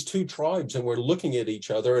into these two tribes, and we're looking at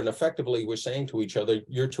each other, and effectively we're saying to each other,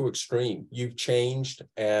 you're too extreme. You've changed,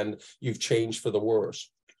 and you've changed for the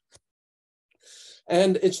worse.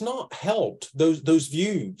 And it's not helped. Those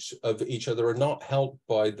views of each other are not helped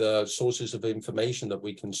by the sources of information that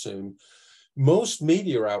we consume. Most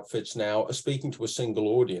media outfits now are speaking to a single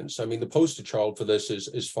audience. I mean, the poster child for this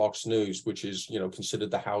is Fox News, which is,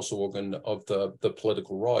 considered the house organ of the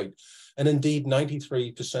political right. And indeed,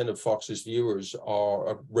 93% of Fox's viewers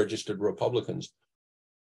are registered Republicans.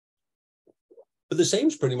 But the same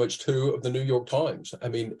is pretty much true of the New York Times. I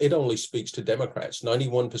mean, it only speaks to Democrats.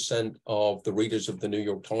 91% of the readers of the New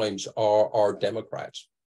York Times are Democrats.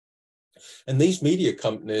 And these media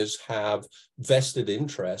companies have vested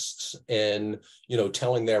interests in,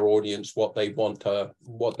 telling their audience what they want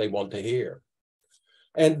to hear.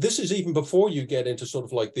 And this is even before you get into sort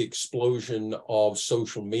of like the explosion of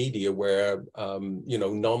social media, where,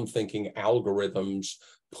 non-thinking algorithms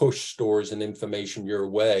push stories and information your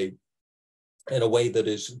way. in a way that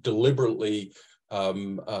is deliberately,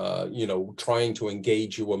 trying to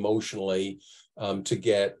engage you emotionally to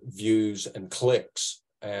get views and clicks.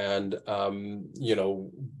 And,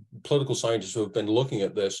 political scientists who have been looking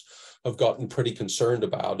at this have gotten pretty concerned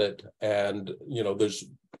about it. And, there's,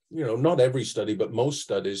 not every study, but most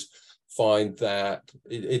studies find that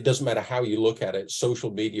it doesn't matter how you look at it,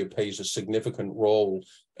 social media plays a significant role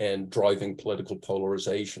in driving political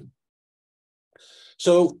polarization.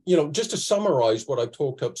 So, just to summarize what I've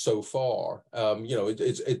talked up so far,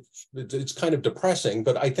 it's kind of depressing,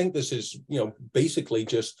 but I think this is, basically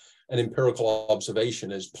just an empirical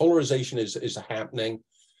observation. Is polarization is happening,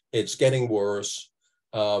 it's getting worse.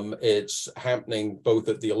 It's happening both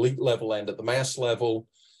at the elite level and at the mass level.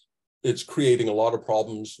 It's creating a lot of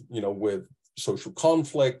problems, with social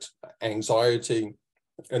conflict, anxiety,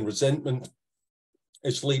 and resentment.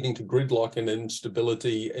 It's leading to gridlock and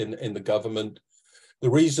instability in the government. The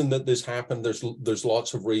reason that this happened, there's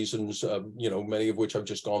lots of reasons, many of which I've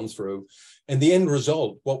just gone through. And the end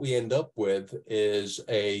result, what we end up with is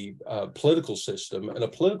a political system and a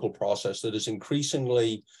political process that is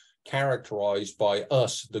increasingly characterized by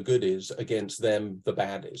us, the goodies, against them, the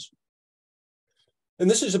baddies. And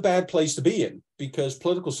this is a bad place to be in, because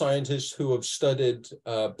political scientists who have studied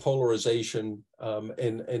polarization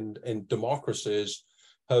in democracies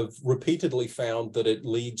have repeatedly found that it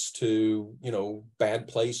leads to, bad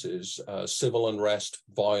places, civil unrest,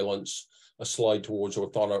 violence, a slide towards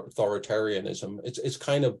authoritarianism. It's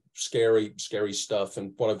kind of scary stuff.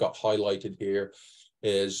 And what I've got highlighted here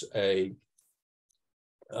is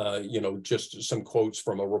just some quotes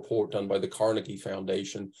from a report done by the Carnegie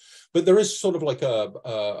Foundation. But there is sort of like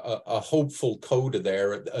a hopeful coda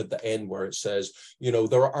there at the end where it says,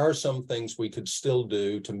 there are some things we could still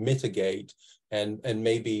do to mitigate and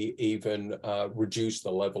maybe even reduce the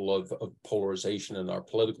level of polarization in our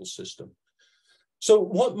political system. So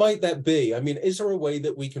what might that be? I mean, is there a way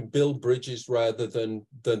that we can build bridges rather than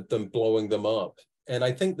blowing them up? And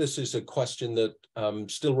I think this is a question that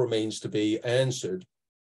still remains to be answered.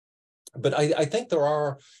 But I think there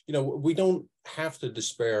are, we don't have to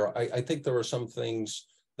despair. I think there are some things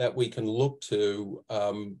that we can look to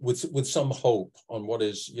with some hope on what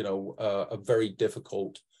is, a very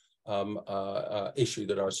difficult issue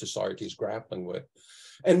that our society is grappling with.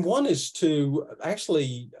 And one is to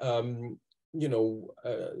actually,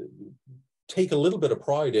 take a little bit of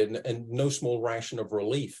pride in and no small ration of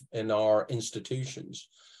relief in our institutions.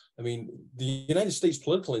 I mean, the United States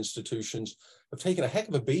political institutions have taken a heck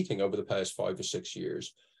of a beating over the past 5 or 6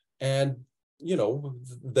 years. And,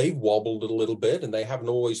 they've wobbled a little bit and they haven't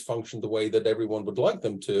always functioned the way that everyone would like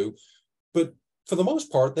them to. But for the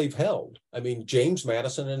most part, they've held. I mean, James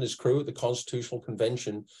Madison and his crew at the Constitutional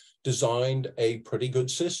Convention designed a pretty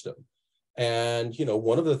good system. And,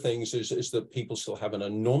 one of the things is that people still have an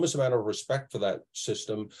enormous amount of respect for that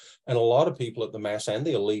system. And a lot of people at the mass and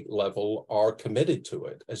the elite level are committed to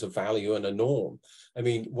it as a value and a norm. I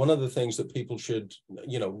mean, one of the things that people should,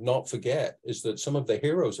 not forget is that some of the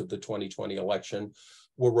heroes of the 2020 election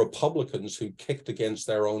were Republicans who kicked against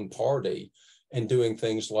their own party and doing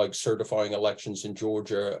things like certifying elections in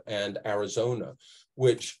Georgia and Arizona,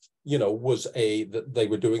 which they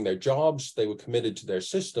were doing their jobs, they were committed to their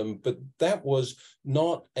system, but that was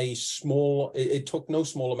not it took no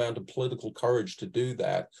small amount of political courage to do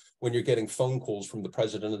that when you're getting phone calls from the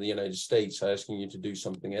President of the United States asking you to do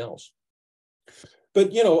something else.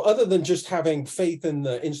 But, other than just having faith in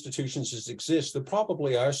the institutions as exist, there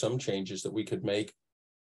probably are some changes that we could make.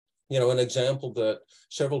 An example that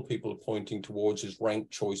several people are pointing towards is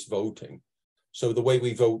ranked choice voting. So the way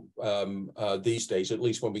we vote these days, at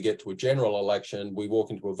least when we get to a general election, we walk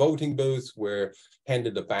into a voting booth, we're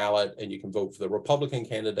handed a ballot, and you can vote for the Republican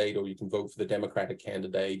candidate or you can vote for the Democratic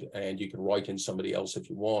candidate, and you can write in somebody else if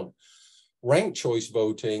you want. Ranked choice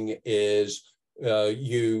voting is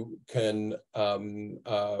you can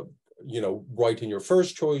write in your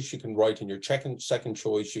first choice, you can write in your second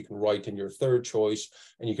choice, you can write in your third choice,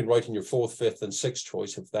 and you can write in your fourth, fifth, and sixth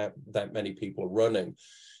choice if that many people are running.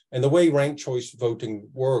 And the way ranked choice voting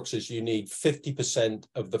works is you need 50%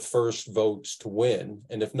 of the first votes to win.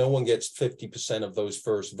 And if no one gets 50% of those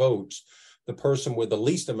first votes, the person with the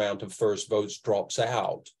least amount of first votes drops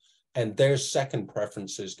out and their second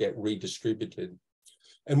preferences get redistributed.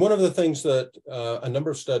 And one of the things that a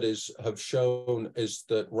number of studies have shown is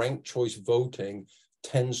that ranked choice voting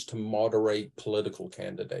tends to moderate political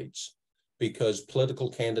candidates because political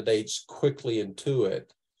candidates quickly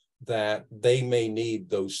intuit that they may need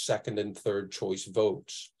those second and third choice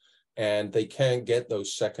votes. and they can't get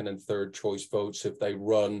those second and third choice votes if they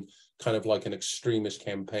run kind of like an extremist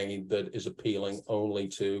campaign that is appealing only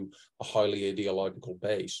to a highly ideological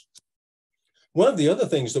base. One of the other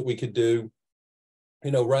things that we could do,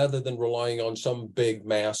 rather than relying on some big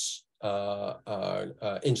mass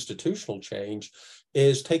institutional change,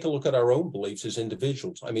 is take a look at our own beliefs as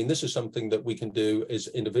individuals. I mean, this is something that we can do as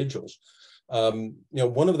individuals.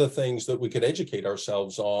 One of the things that we could educate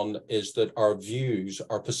ourselves on is that our views,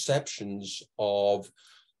 our perceptions of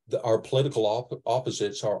our political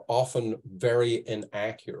opposites are often very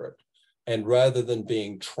inaccurate. And rather than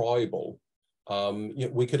being tribal,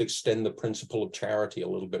 we could extend the principle of charity a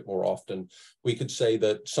little bit more often. We could say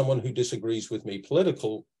that someone who disagrees with me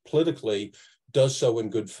politically does so in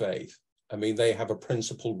good faith. I mean, they have a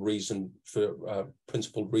principled reason for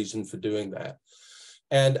doing that.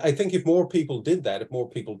 And I think if more people did that, if more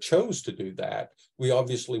people chose to do that, we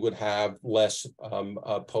obviously would have less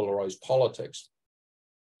polarized politics.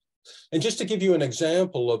 And just to give you an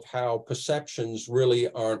example of how perceptions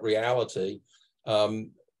really aren't reality,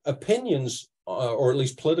 opinions, or at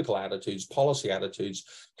least political attitudes, policy attitudes,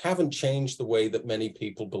 haven't changed the way that many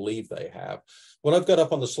people believe they have. What I've got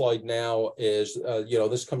up on the slide now is,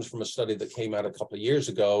 this comes from a study that came out a couple of years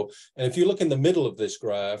ago. And if you look in the middle of this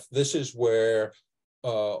graph, this is where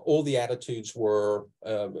all the attitudes were,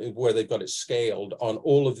 where they've got it scaled on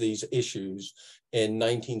all of these issues in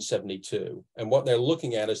 1972. And what they're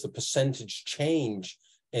looking at is the percentage change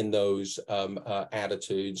in those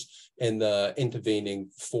attitudes in the intervening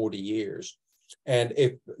 40 years. And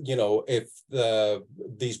if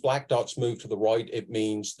these black dots move to the right, it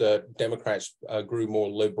means that Democrats grew more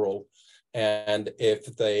liberal. And if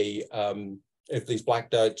these black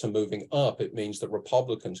dots are moving up, it means that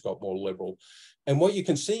Republicans got more liberal. And what you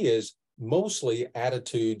can see is mostly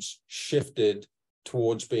attitudes shifted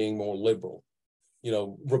towards being more liberal.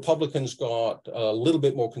 Republicans got a little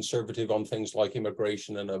bit more conservative on things like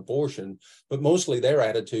immigration and abortion, but mostly their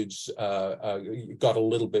attitudes got a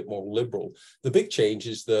little bit more liberal. The big change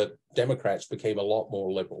is that Democrats became a lot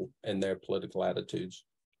more liberal in their political attitudes.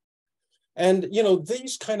 And,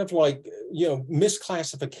 these kind of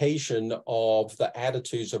misclassification of the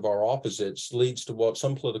attitudes of our opposites leads to what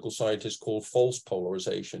some political scientists call false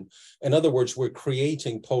polarization. In other words, we're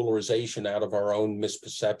creating polarization out of our own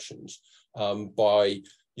misperceptions by,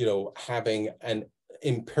 having an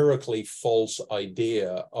empirically false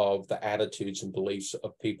idea of the attitudes and beliefs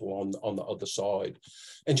of people on the other side.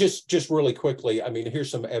 And just really quickly, I mean, here's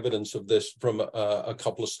some evidence of this from a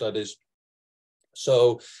couple of studies.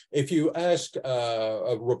 So if you ask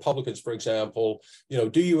Republicans, for example,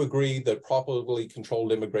 do you agree that properly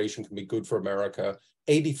controlled immigration can be good for America?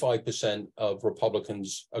 85% of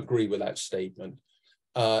Republicans agree with that statement.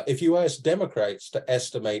 If you ask Democrats to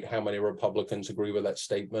estimate how many Republicans agree with that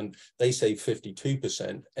statement, they say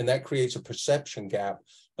 52%, and that creates a perception gap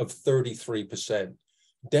of 33%.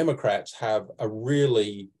 Democrats have a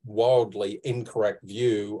really wildly incorrect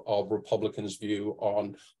view of Republicans' view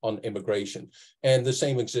on immigration. And the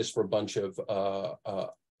same exists for a bunch of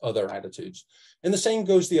other attitudes. And the same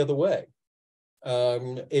goes the other way.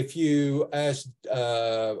 If you ask,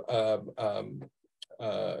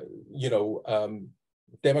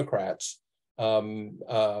 Democrats,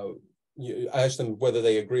 you ask them whether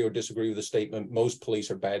they agree or disagree with the statement, most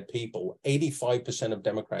police are bad people. 85% of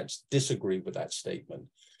Democrats disagree with that statement.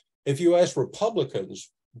 If you ask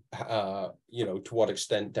Republicans, to what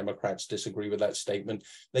extent Democrats disagree with that statement,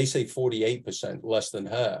 they say 48%, less than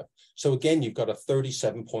half. So again, you've got a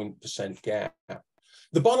 37% gap.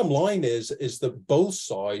 The bottom line is that both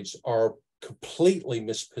sides are completely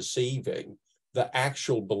misperceiving the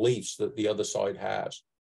actual beliefs that the other side has.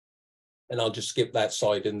 And I'll just skip that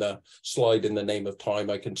slide in the name of time.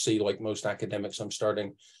 I can see, like most academics, I'm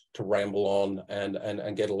starting to ramble on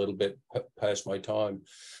and get a little bit past my time.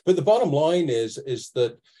 But the bottom line is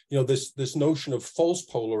that, this notion of false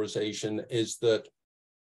polarization is that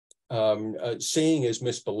seeing is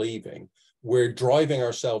misbelieving. We're driving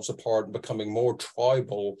ourselves apart and becoming more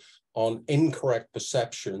tribal on incorrect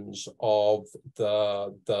perceptions of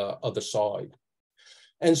the other side.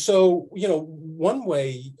 And so, one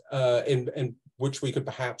way in which we could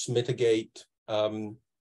perhaps mitigate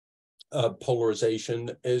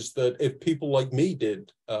polarization is that if people like me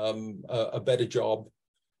did a better job,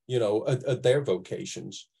 at their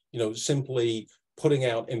vocations, simply putting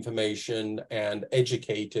out information and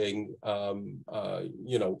educating,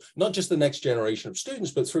 not just the next generation of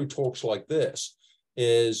students, but through talks like this,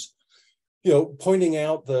 is pointing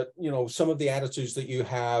out that, some of the attitudes that you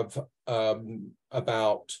have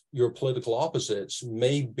about your political opposites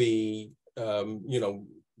may be,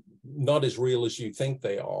 not as real as you think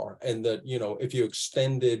they are, and that, you know, if you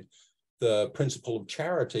extended the principle of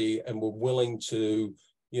charity and were willing to,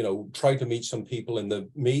 you know, try to meet some people in the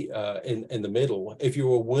in the middle, if you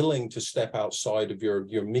were willing to step outside of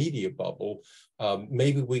your media bubble,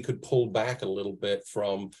 maybe we could pull back a little bit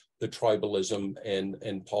from the tribalism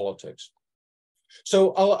in politics.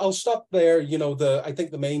 So I'll stop there. You know, I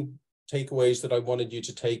think the main takeaways that I wanted you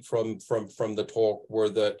to take from the talk were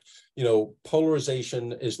that, you know,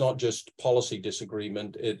 polarization is not just policy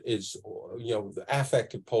disagreement. It is, you know, the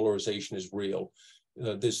affective polarization is real.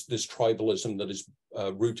 This tribalism that is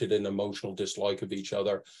rooted in emotional dislike of each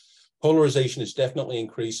other. Polarization is definitely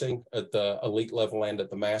increasing at the elite level and at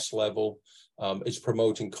the mass level. It's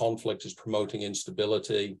promoting conflict, it's promoting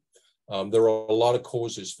instability. There are a lot of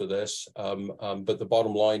causes for this, but the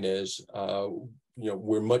bottom line is, you know,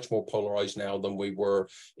 we're much more polarized now than we were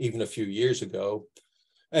even a few years ago.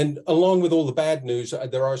 And along with all the bad news,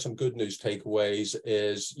 there are some good news takeaways.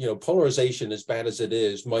 Is, you know, polarization, as bad as it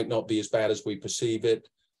is, might not be as bad as we perceive it.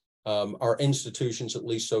 Our institutions, at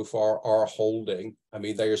least so far, are holding. I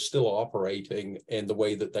mean, they are still operating in the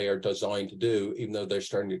way that they are designed to do, even though they're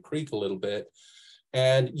starting to creak a little bit.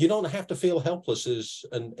 And you don't have to feel helpless as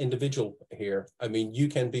an individual here. I mean, you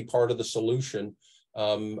can be part of the solution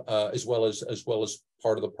as well as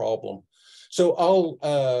part of the problem. So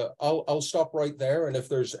I'll stop right there, and if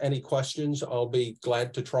there's any questions, I'll be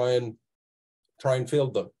glad to try and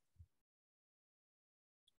field them.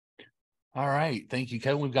 All right, thank you,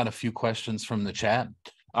 Kevin. We've got a few questions from the chat.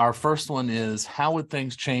 Our first one is, how would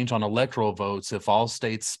things change on electoral votes if all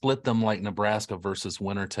states split them like Nebraska versus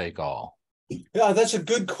winner take all? Yeah, that's a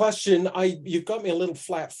good question. You've got me a little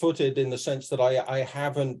flat-footed in the sense that I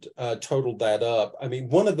haven't totaled that up. I mean,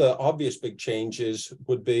 one of the obvious big changes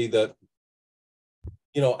would be that,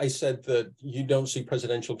 you know, I said that you don't see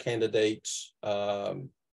presidential candidates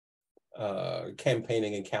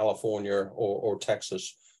campaigning in California or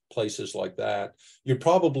Texas, places like that. You'd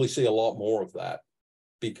probably see a lot more of that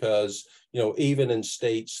because, you know, even in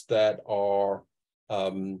states that are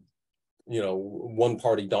you know, one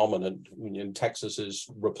party dominant, in Texas is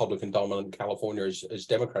Republican dominant, California is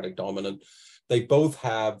Democratic dominant. They both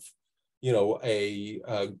have, you know, a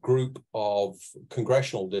group of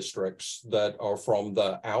congressional districts that are from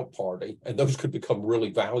the out party, and those could become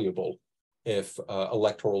really valuable if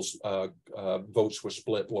electoral votes were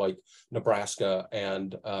split like Nebraska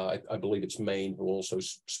and I believe it's Maine, who also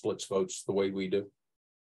splits votes the way we do.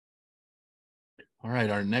 All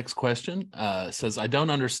right, our next question says, I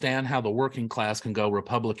don't understand how the working class can go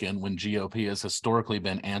Republican when GOP has historically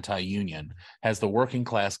been anti-union. Has the working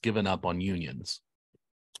class given up on unions?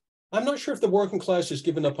 I'm not sure if the working class has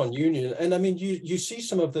given up on union. And I mean, you see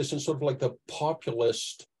some of this in sort of like the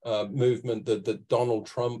populist movement that Donald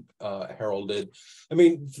Trump heralded. I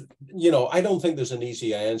mean, you know, I don't think there's an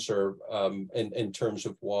easy answer in terms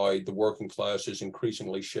of why the working class is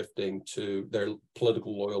increasingly shifting to their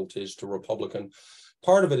political loyalties to Republican.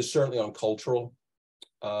 Part of it is certainly on cultural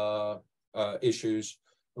issues.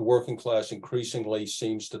 The working class increasingly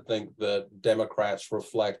seems to think that Democrats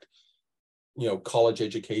reflect, you know,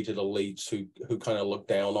 college-educated elites who kind of look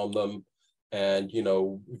down on them and, you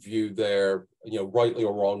know, view their, you know, rightly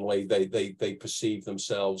or wrongly, they perceive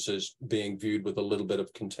themselves as being viewed with a little bit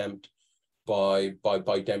of contempt by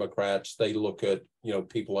Democrats. They look at, you know,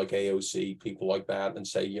 people like AOC, people like that, and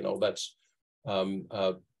say, you know, that's, you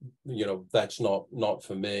know, that's not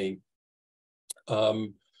for me.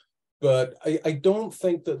 But I don't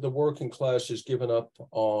think that the working class has given up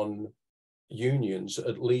on unions,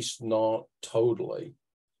 at least not totally.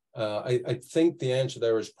 I think the answer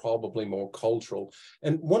there is probably more cultural.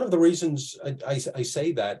 And one of the reasons I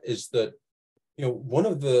say that is that, you know, one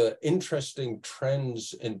of the interesting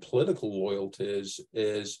trends in political loyalties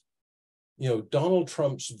is, you know, Donald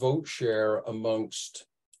Trump's vote share amongst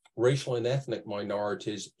racial and ethnic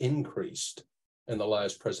minorities increased in the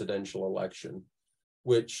last presidential election,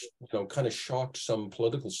 which, you know, kind of shocked some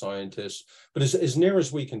political scientists. But as near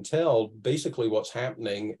as we can tell, basically what's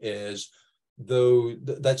happening is, though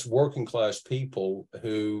that's working class people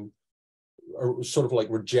who are sort of like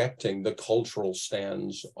rejecting the cultural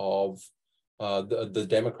stands of the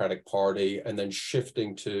Democratic Party and then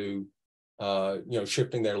shifting to, you know,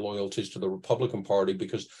 shifting their loyalties to the Republican Party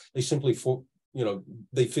because they simply, you know,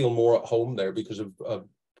 they feel more at home there because of,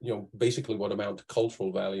 you know, basically what amount to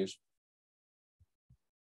cultural values.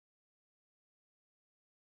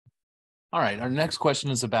 All right, our next question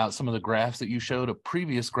is about some of the graphs that you showed. A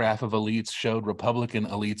previous graph of elites showed Republican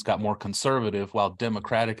elites got more conservative while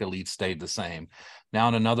Democratic elites stayed the same. Now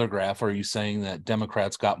in another graph, are you saying that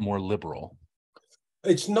Democrats got more liberal?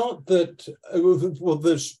 It's not that, well,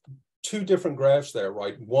 there's two different graphs there,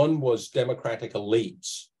 right? One was Democratic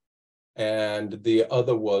elites, and the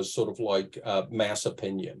other was sort of like mass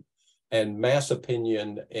opinion. And mass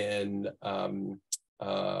opinion in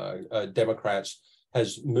Democrats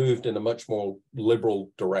has moved in a much more liberal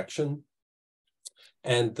direction.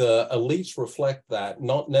 And the elites reflect that,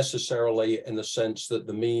 not necessarily in the sense that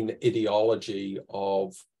the mean ideology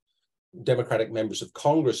of Democratic members of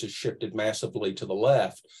Congress has shifted massively to the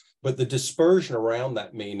left, but the dispersion around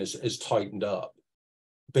that mean is tightened up.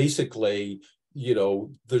 Basically,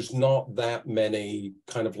 there's not that many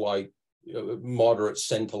kind of like moderate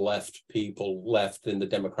center-left people left in the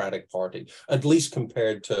Democratic Party, at least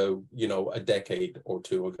compared to, a decade or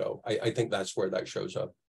two ago. I think that's where that shows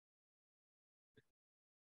up.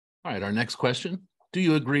 All right, our next question. Do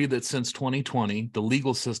you agree that since 2020, the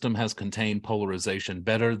legal system has contained polarization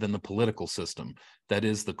better than the political system? That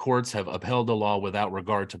is, the courts have upheld the law without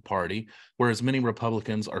regard to party, whereas many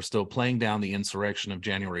Republicans are still playing down the insurrection of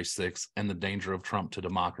January 6th and the danger of Trump to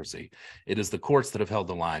democracy. It is the courts that have held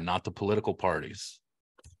the line, not the political parties.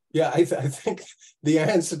 Yeah, I think the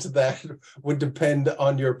answer to that would depend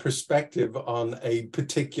on your perspective on a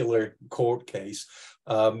particular court case.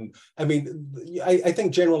 I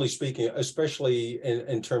think generally speaking, especially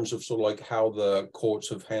in terms of sort of like how the courts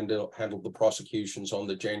have handled the prosecutions on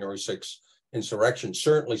the January 6th insurrection,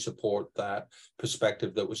 certainly support that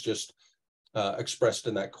perspective that was just expressed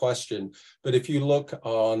in that question. But if you look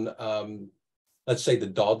on, let's say, the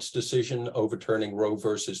Dobbs decision overturning Roe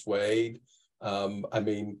versus Wade, people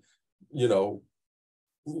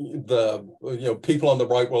on the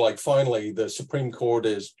right were like, finally, the Supreme Court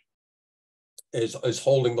is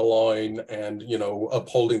holding the line and,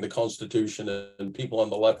 upholding the Constitution, and people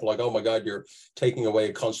on the left are like, oh my God, you're taking away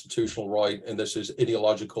a constitutional right, and this is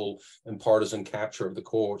ideological and partisan capture of the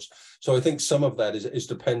courts. So I think some of that is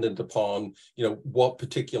dependent upon, what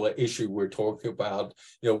particular issue we're talking about,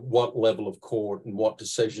 what level of court and what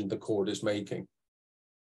decision the court is making.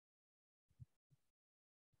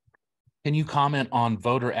 Can you comment on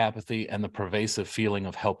voter apathy and the pervasive feeling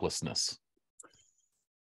of helplessness?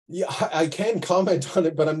 Yeah, I can comment on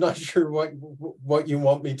it, but I'm not sure what you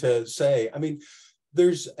want me to say. I mean,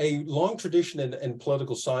 there's a long tradition in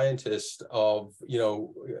political scientists of,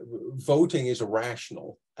 voting is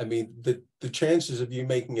irrational. I mean, the chances of you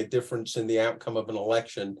making a difference in the outcome of an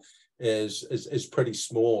election is pretty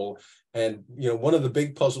small. And, one of the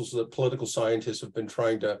big puzzles that political scientists have been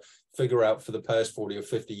trying to figure out for the past 40 or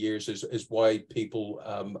 50 years is why people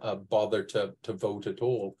bother to vote at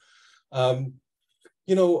all.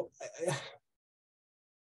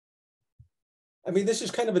 This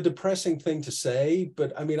is kind of a depressing thing to say,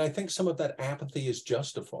 but I think some of that apathy is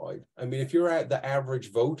justified. If you're at the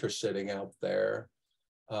average voter sitting out there,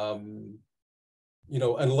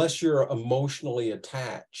 unless you're emotionally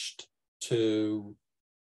attached to,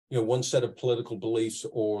 one set of political beliefs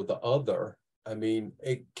or the other,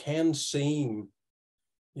 it can seem,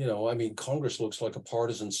 Congress looks like a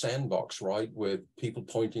partisan sandbox, right? With people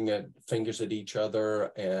pointing fingers at each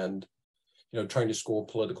other and, trying to score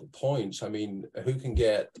political points. Who can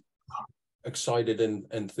get excited and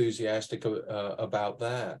enthusiastic about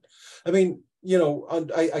that?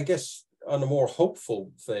 I guess on a more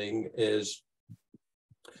hopeful thing is,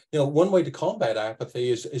 one way to combat apathy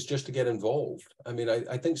is just to get involved.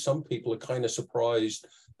 I think some people are kind of surprised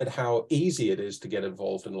at how easy it is to get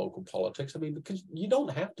involved in local politics. Because you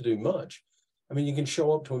don't have to do much. You can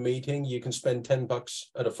show up to a meeting, you can spend $10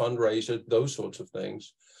 at a fundraiser, those sorts of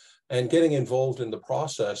things. And getting involved in the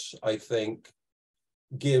process, I think,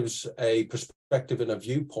 gives a perspective and a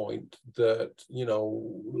viewpoint that,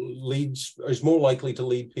 is more likely to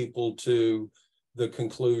lead people to the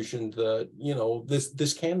conclusion that,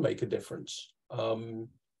 this can make a difference.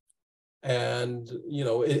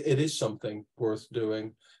 It is something worth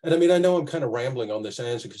doing. And I know I'm kind of rambling on this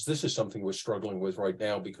answer because this is something we're struggling with right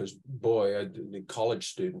now because, boy, the college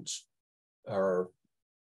students are,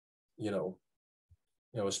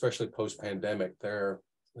 especially post-pandemic, they're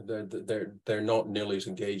not nearly as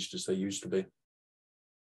engaged as they used to be.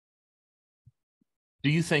 Do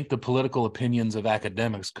you think the political opinions of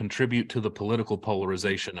academics contribute to the political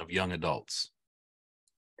polarization of young adults?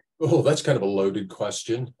 Oh, that's kind of a loaded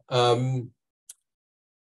question. I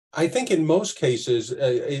think in most cases,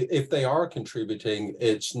 if they are contributing,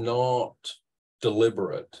 it's not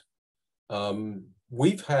deliberate.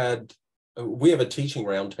 We have a teaching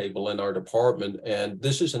roundtable in our department, and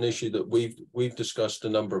this is an issue that we've discussed a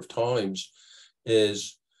number of times.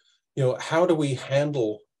 Is how do we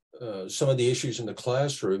handle some of the issues in the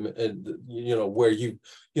classroom, and where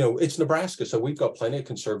it's Nebraska, so we've got plenty of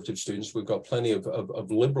conservative students, we've got plenty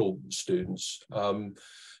of liberal students, and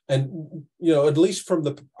at least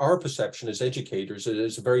from our perception as educators, it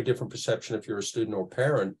is a very different perception if you're a student or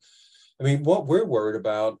parent. I mean, what we're worried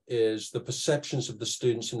about is the perceptions of the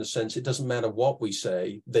students, in the sense it doesn't matter what we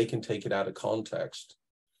say, they can take it out of context.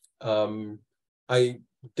 I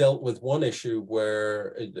dealt with one issue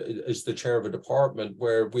where, as the chair of a department,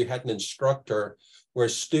 where we had an instructor where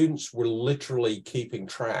students were literally keeping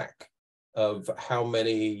track of how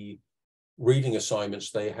many reading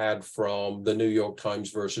assignments they had from the New York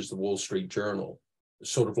Times versus the Wall Street Journal,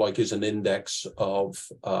 sort of like as an index of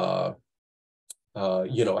how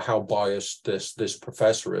biased this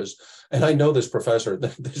professor is. And I know this professor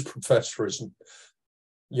is,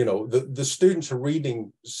 the students are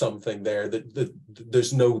reading something there that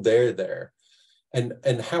there's no there.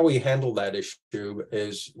 And how we handle that issue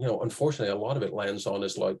is, unfortunately, a lot of it lands on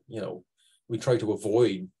is like, we try to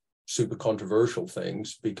avoid super controversial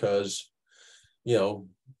things because,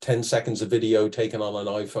 10 seconds of video taken on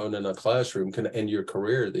an iPhone in a classroom can end your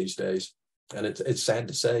career these days. And it's sad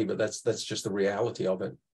to say, but that's just the reality of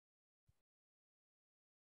it.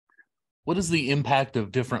 What is the impact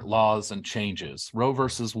of different laws and changes? Roe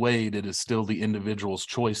versus Wade, it is still the individual's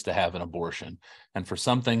choice to have an abortion. And for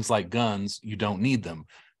some things like guns, you don't need them.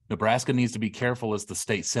 Nebraska needs to be careful as the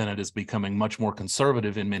state Senate is becoming much more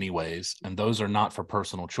conservative in many ways, and those are not for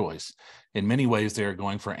personal choice. In many ways, they are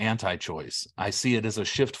going for anti-choice. I see it as a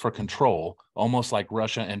shift for control, almost like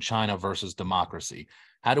Russia and China versus democracy.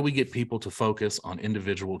 How do we get people to focus on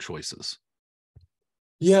individual choices?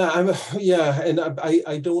 Yeah, and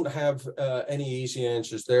I don't have any easy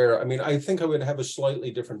answers there. I mean, I think I would have a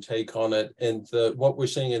slightly different take on it. And what we're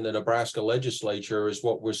seeing in the Nebraska legislature is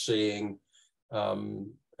what we're seeing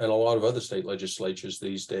in a lot of other state legislatures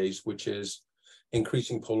these days, which is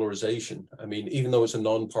increasing polarization. I mean, even though it's a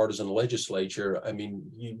nonpartisan legislature, I mean,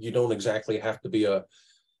 you don't exactly have to be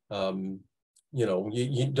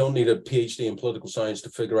you don't need a PhD in political science to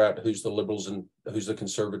figure out who's the liberals and who's the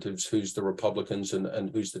conservatives, who's the Republicans and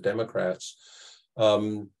who's the Democrats.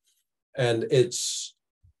 And it's,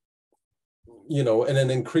 in an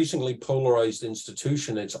increasingly polarized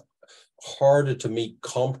institution, it's harder to meet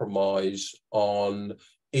compromise on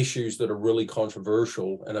issues that are really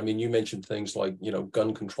controversial. And I mean, you mentioned things like,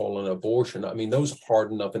 gun control and abortion. I mean, those are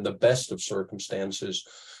hard enough in the best of circumstances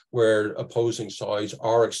where opposing sides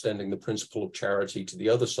are extending the principle of charity to the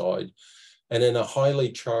other side. And in a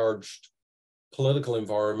highly charged political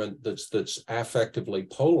environment that's affectively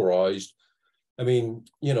polarized, I mean,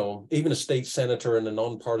 even a state senator in a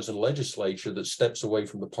nonpartisan legislature that steps away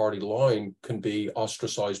from the party line can be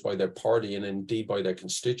ostracized by their party and indeed by their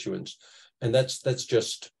constituents. And that's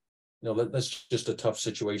just, that's just a tough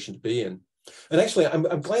situation to be in. And actually,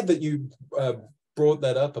 I'm glad that you brought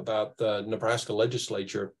that up about the Nebraska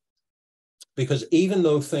legislature, because even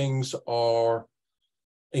though things are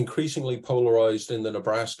increasingly polarized in the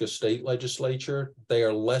Nebraska state legislature, they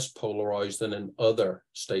are less polarized than in other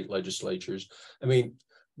state legislatures. I mean,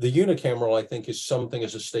 the unicameral, I think, is something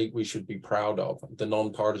as a state we should be proud of, the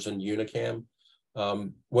nonpartisan unicam.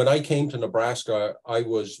 When I came to Nebraska, I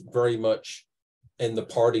was very much in the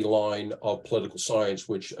party line of political science,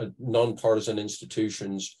 which nonpartisan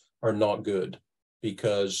institutions are not good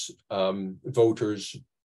because voters,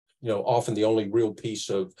 often the only real piece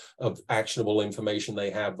of actionable information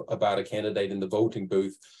they have about a candidate in the voting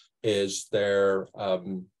booth is their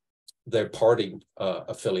party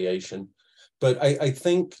affiliation. But I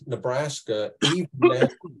think Nebraska even now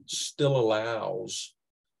still allows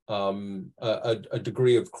a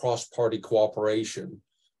degree of cross-party cooperation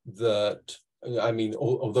that, I mean,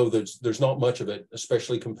 although there's not much of it,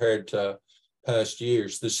 especially compared to past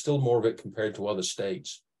years, there's still more of it compared to other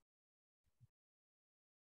states.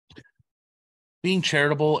 Being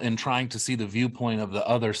charitable and trying to see the viewpoint of the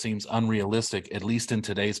other seems unrealistic, at least in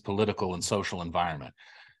today's political and social environment.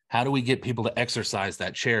 How do we get people to exercise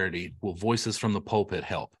that charity? Will voices from the pulpit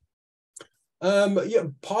help? Yeah,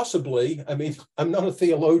 possibly. I mean, I'm not a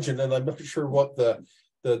theologian and I'm not sure what the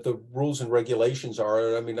rules and regulations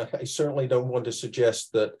are. I mean, I certainly don't want to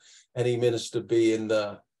suggest that any minister be in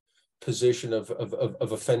the position of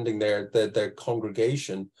offending their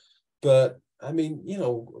congregation. But I mean,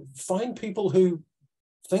 find people who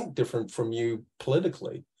think different from you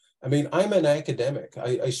politically. I mean, I'm an academic.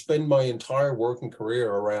 I spend my entire working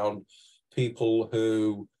career around people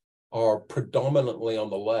who are predominantly on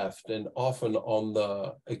the left and often on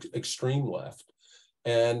the extreme left.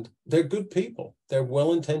 And they're good people. They're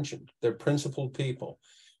well-intentioned. They're principled people.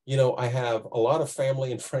 I have a lot of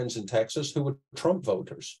family and friends in Texas who were Trump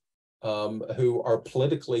voters. who are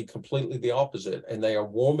politically completely the opposite, and they are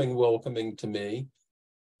warming, welcoming to me,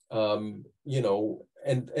 you know,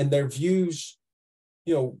 and their views,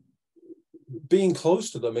 you know, being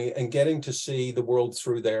close to them and getting to see the world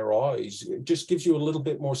through their eyes, it just gives you a little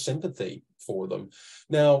bit more sympathy for them.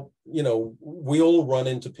 Now, you know, we all run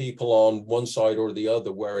into people on one side or the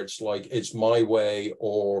other where it's like, it's my way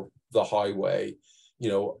or the highway. You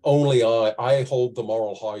know, only I hold the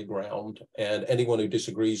moral high ground, and anyone who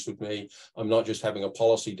disagrees with me, I'm not just having a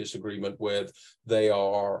policy disagreement with, they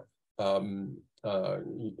are, you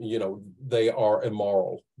know, they are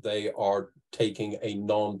immoral. They are taking a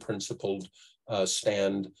non-principled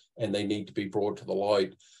stand, and they need to be brought to the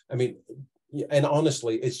light. I mean, and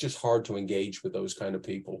honestly, it's just hard to engage with those kind of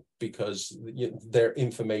people because they're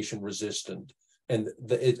information resistant. And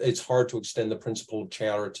it's hard to extend the principle of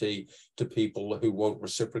charity to people who won't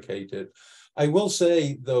reciprocate it. I will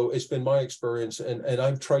say, though, it's been my experience, and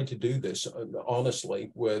I've tried to do this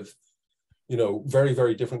honestly with, you know, very,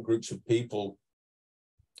 very different groups of people.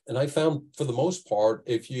 And I found, for the most part,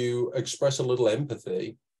 if you express a little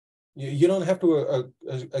empathy, you don't have to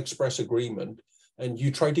express agreement, and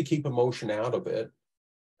you try to keep emotion out of it.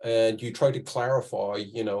 And you try to clarify,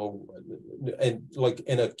 you know, and like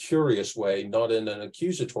in a curious way, not in an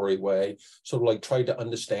accusatory way, sort of like try to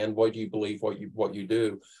understand why do you believe what you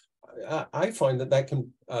do. I find that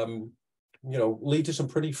can, you know, lead to some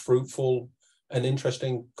pretty fruitful and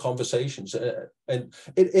interesting conversations. And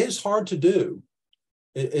it is hard to do.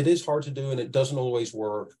 It is hard to do, and it doesn't always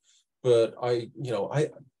work. But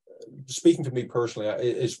speaking to me personally,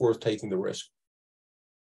 it's worth taking the risk.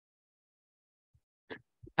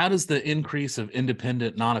 How does the increase of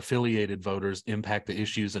independent, non-affiliated voters impact the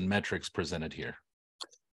issues and metrics presented here?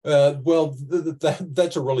 Well,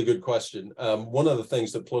 that's a really good question. One of the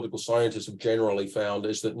things that political scientists have generally found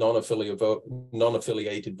is that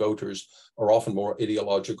non-affiliated voters are often more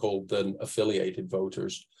ideological than affiliated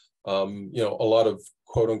voters. You know, a lot of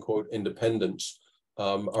quote unquote independents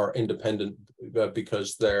are independent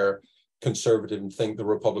because they're conservative and think the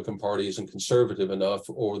Republican Party isn't conservative enough,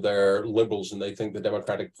 or they're liberals and they think the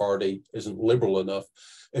Democratic Party isn't liberal enough.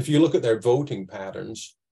 If you look at their voting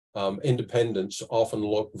patterns, independents often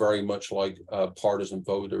look very much like partisan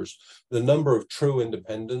voters. The number of true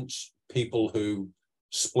independents, people who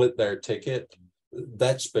split their ticket,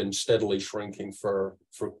 that's been steadily shrinking for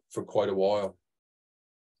quite a while.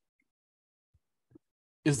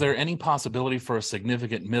 Is there any possibility for a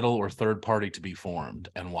significant middle or third party to be formed,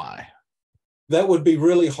 and why? That would be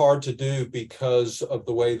really hard to do because of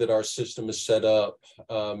the way that our system is set up.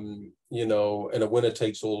 You know, in a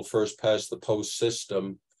winner-takes-all, first-past-the-post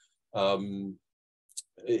system,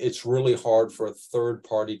 it's really hard for a third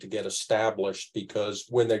party to get established, because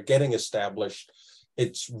when they're getting established,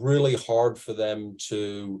 it's really hard for them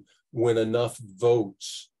to win enough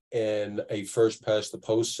votes in a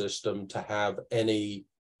first-past-the-post system to have any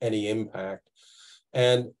impact.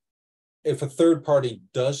 And if a third party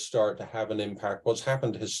does start to have an impact, what's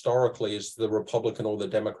happened historically is the Republican or the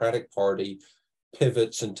Democratic Party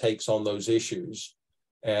pivots and takes on those issues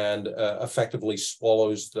and effectively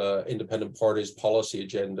swallows the independent party's policy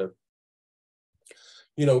agenda.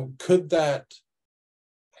 You know, could that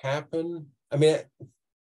happen? I mean,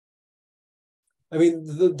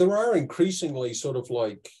 there are increasingly sort of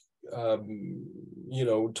like, you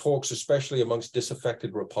know, talks, especially amongst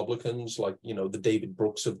disaffected Republicans, like, you know, the David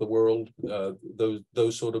Brooks of the world,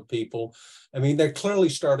 those sort of people. I mean, they're clearly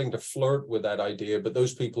starting to flirt with that idea, but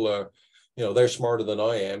those people are, you know, they're smarter than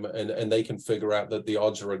I am, and they can figure out that the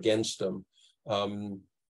odds are against them.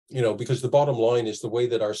 You know, because the bottom line is the way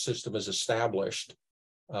that our system is established,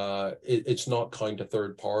 it's not kind to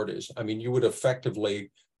third parties. I mean, you would effectively,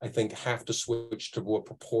 I think, have to switch to a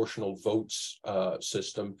proportional votes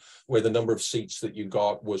system where the number of seats that you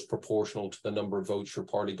got was proportional to the number of votes your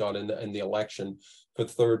party got in the election for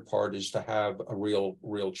third parties to have a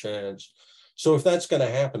real chance. So if that's going to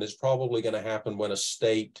happen, it's probably going to happen when a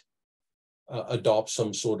state adopts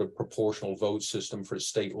some sort of proportional vote system for a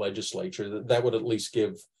state legislature. That would at least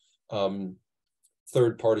give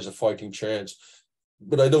third parties a fighting chance.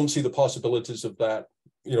 But I don't see the possibilities of that,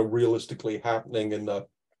 you know, realistically happening in the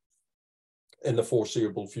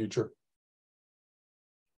foreseeable future.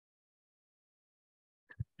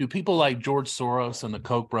 Do people like George Soros and the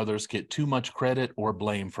Koch brothers get too much credit or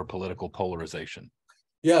blame for political polarization?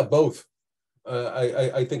 Yeah, both.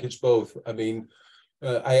 I think it's both. I mean,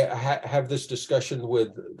 I have this discussion with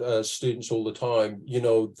students all the time. You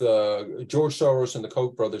know, the George Soros and the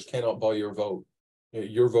Koch brothers cannot buy your vote.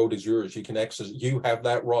 Your vote is yours. You can exercise. You have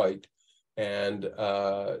that right. And,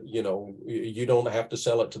 you know, you don't have to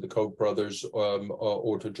sell it to the Koch brothers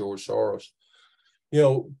or to George Soros. You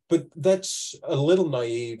know, but that's a little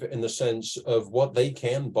naive in the sense of what they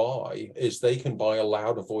can buy is they can buy a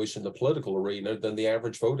louder voice in the political arena than the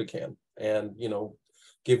average voter can. And, you know,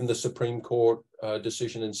 given the Supreme Court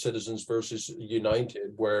decision in Citizens versus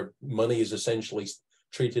United, where money is essentially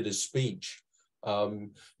treated as speech,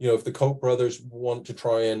 you know, if the Koch brothers want to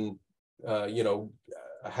try and, you know,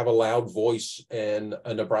 have a loud voice in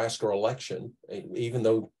a Nebraska election, even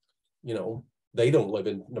though, you know, they don't live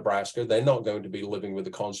in Nebraska, they're not going to be living with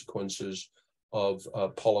the consequences of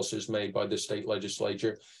policies made by the state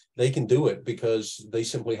legislature. They can do it because they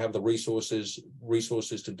simply have the resources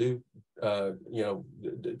to do, you know,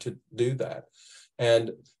 to do that.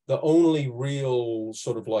 And the only real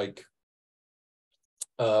sort of like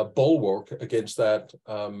bulwark against that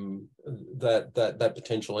that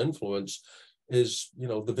potential influence is, you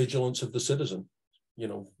know, the vigilance of the citizen. You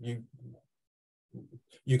know,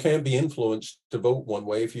 you can't be influenced to vote one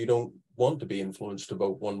way if you don't want to be influenced to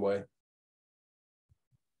vote one way.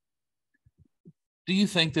 Do you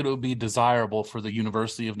think that it would be desirable for the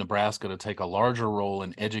University of Nebraska to take a larger role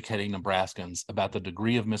in educating Nebraskans about the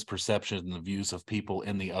degree of misperception and the views of people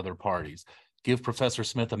in the other parties? Give Professor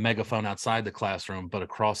Smith a megaphone outside the classroom, but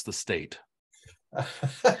across the state.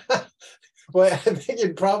 Well, I think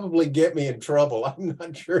it'd probably get me in trouble. I'm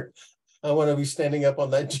not sure I want to be standing up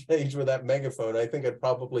on that stage with that megaphone. I think I'd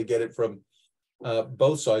probably get it from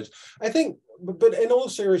both sides. I think, but in all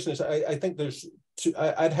seriousness, I think there's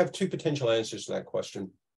I'd have two potential answers to that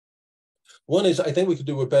question. One is I think we could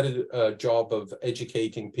do a better job of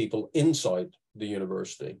educating people inside the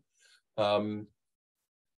university.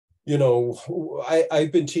 You know,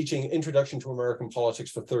 I've been teaching Introduction to American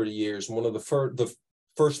Politics for 30 years. And one of the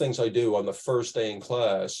first things I do on the first day in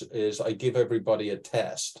class is I give everybody a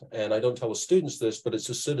test. And I don't tell the students this, but it's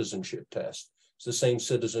a citizenship test. It's the same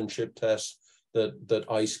citizenship test that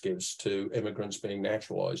ICE gives to immigrants being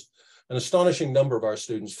naturalized. An astonishing number of our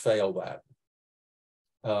students fail that.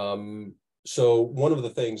 So one of the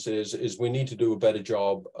things is we need to do a better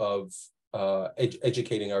job of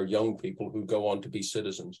educating our young people who go on to be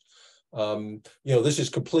citizens. You know, this is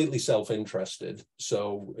completely self-interested,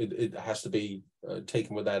 so it has to be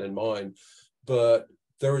taken with that in mind. But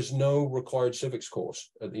there is no required civics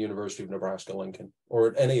course at the University of Nebraska-Lincoln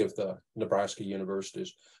or at any of the Nebraska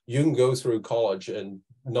universities. You can go through college and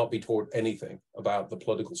not be taught anything about the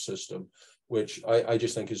political system, which I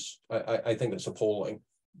just think is, I think it's appalling.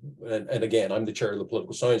 And again, I'm the chair of the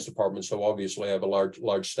political science department, so obviously I have a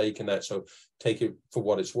large stake in that. So take it for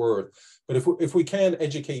what it's worth. But if we can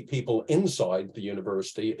educate people inside the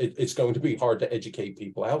university, it's going to be hard to educate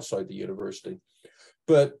people outside the university.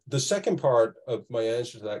 But the second part of my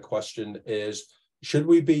answer to that question is, should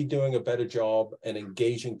we be doing a better job in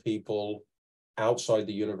engaging people outside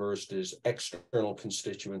the universities, external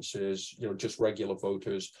constituencies, you know, just regular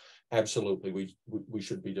voters? Absolutely, we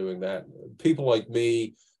should be doing that. People like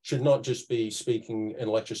me should not just be speaking in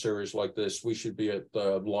lecture series like this. We should be at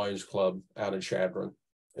the Lions Club out in Chadron.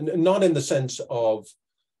 And not in the sense of,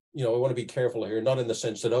 you know, I want to be careful here, not in the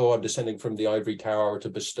sense that, oh, I'm descending from the ivory tower to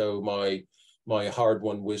bestow my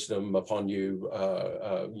hard-won wisdom upon you,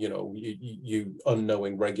 you know, you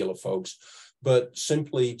unknowing regular folks, but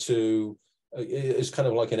simply to is kind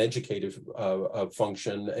of like an educative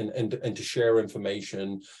function and to share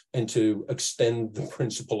information and to extend the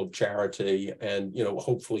principle of charity and, you know,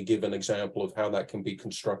 hopefully give an example of how that can be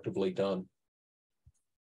constructively done.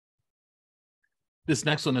 This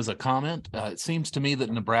next one is a comment. It seems to me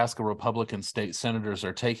that Nebraska Republican state senators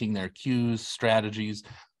are taking their cues, strategies,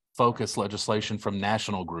 focus legislation from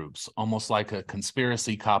national groups, almost like a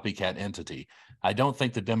conspiracy copycat entity. I don't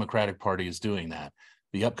think the Democratic Party is doing that.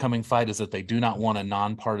 The upcoming fight is that they do not want a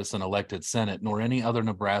nonpartisan elected Senate nor any other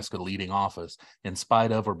Nebraska leading office, in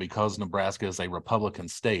spite of or because Nebraska is a Republican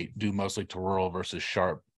state, due mostly to rural versus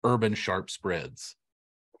urban sharp spreads.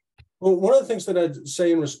 Well, one of the things that I'd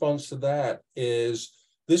say in response to that is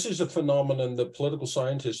this is a phenomenon that political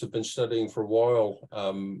scientists have been studying for a while.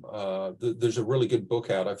 There's a really good book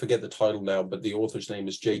out. I forget the title now, but the author's name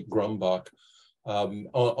is Jake Grumbach,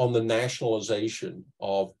 on the nationalization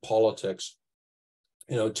of politics.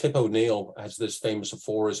 You know, Tip O'Neill has this famous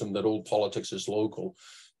aphorism that all politics is local,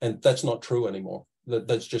 and that's not true anymore.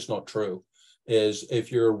 That's just not true. Is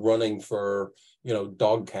if you're running for, you know,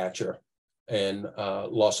 dog catcher in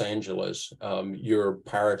Los Angeles, you're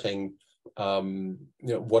parroting, you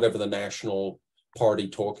know, whatever the national party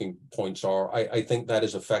talking points are. I think that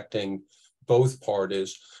is affecting both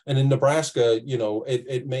parties. And in Nebraska, you know,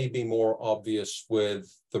 it may be more obvious with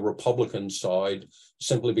the Republican side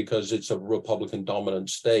simply because it's a Republican dominant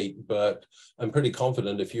state. But I'm pretty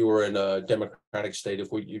confident if you were in a Democratic state,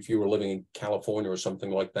 if you were living in California or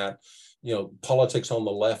something like that, you know, politics on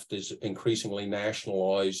the left is increasingly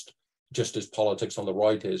nationalized, just as politics on the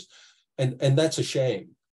right is. And that's a shame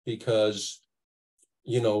because,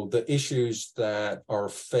 you know, the issues that are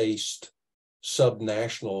faced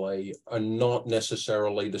subnationally are not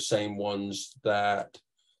necessarily the same ones that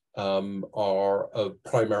are of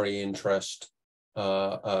primary interest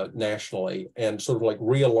nationally, and sort of like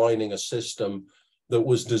realigning a system that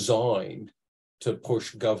was designed to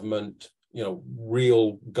push government, you know,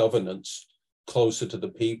 real governance closer to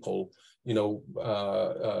the people, you know,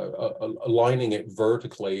 aligning it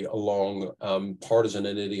vertically along partisan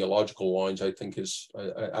and ideological lines, I think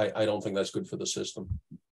I don't think that's good for the system.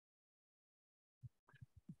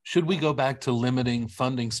 Should we go back to limiting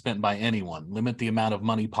funding spent by anyone, limit the amount of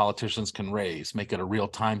money politicians can raise, make it a real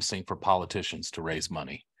time sink for politicians to raise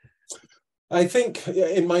money? I think,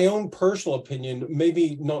 in my own personal opinion,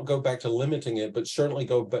 maybe not go back to limiting it, but certainly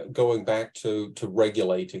going back to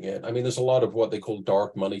regulating it. I mean, there's a lot of what they call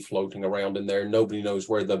dark money floating around in there. Nobody knows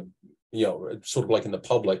where the, you know, sort of like in the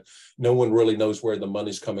public, no one really knows where the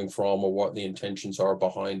money's coming from or what the intentions are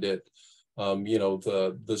behind it. You know,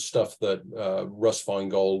 the stuff that Russ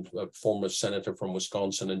Feingold, a former senator from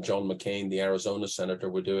Wisconsin, and John McCain, the Arizona senator,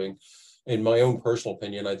 were doing. In my own personal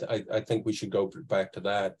opinion, I think we should go back to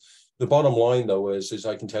that. The bottom line, though, is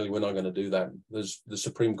I can tell you we're not going to do that. The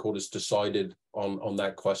Supreme Court has decided on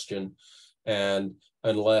that question, and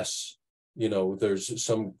unless, you know, there's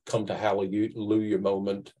some come to hallelujah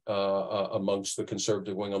moment amongst the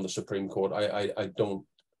conservative wing on the Supreme Court, I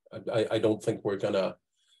don't think we're going to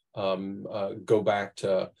go back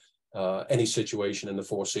to any situation in the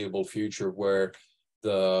foreseeable future where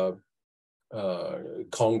the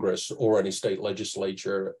Congress or any state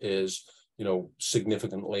legislature is, you know,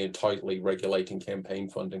 significantly and tightly regulating campaign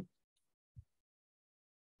funding.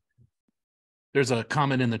 There's a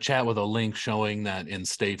comment in the chat with a link showing that in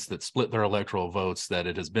states that split their electoral votes, that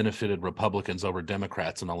it has benefited Republicans over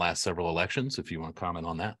Democrats in the last several elections. If you want to comment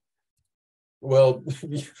on that. Well,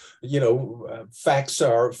 you know, facts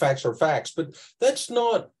are facts, but that's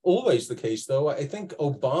not always the case, though. I think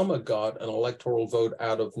Obama got an electoral vote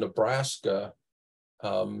out of Nebraska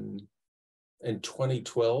in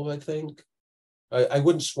 2012, I think. I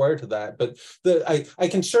wouldn't swear to that, but I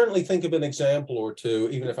can certainly think of an example or two,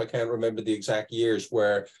 even if I can't remember the exact years,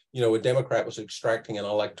 where, you know, a Democrat was extracting an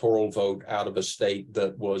electoral vote out of a state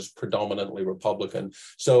that was predominantly Republican.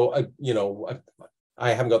 So, you know, I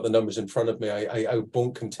haven't got the numbers in front of me. I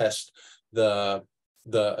won't contest the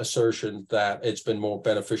assertion that it's been more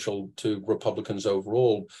beneficial to Republicans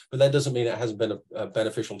overall, but that doesn't mean it hasn't been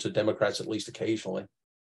beneficial to Democrats, at least occasionally.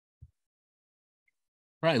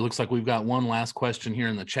 Right. Looks like we've got one last question here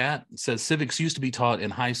in the chat. It says civics used to be taught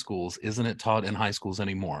in high schools. Isn't it taught in high schools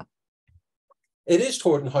anymore? It is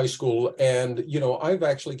taught in high school. And, you know, I've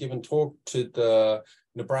actually given talk to the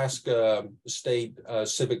Nebraska State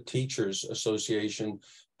Civic Teachers Association.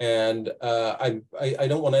 And I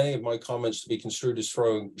don't want any of my comments to be construed as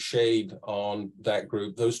throwing shade on that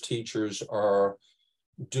group. Those teachers are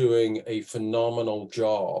doing a phenomenal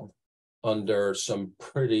job under some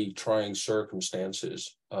pretty trying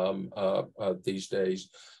circumstances these days.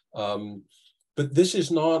 But this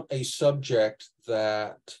is not a subject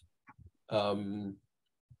that, you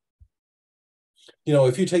know,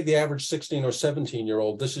 if you take the average 16 or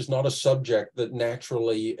 17-year-old, this is not a subject that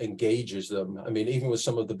naturally engages them. I mean, even with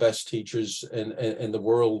some of the best teachers in the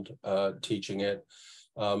world teaching it,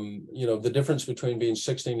 you know, the difference between being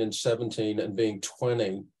 16 and 17 and being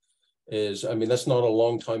 20 is, I mean, that's not a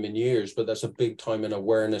long time in years, but that's a big time in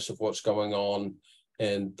awareness of what's going on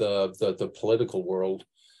in the political world.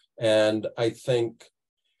 And I think,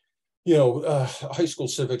 you know, high school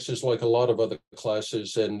civics is like a lot of other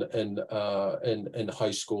classes in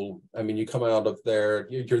high school. I mean, you come out of there,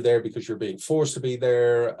 you're there because you're being forced to be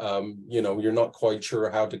there. You know, you're not quite sure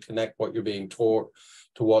how to connect what you're being taught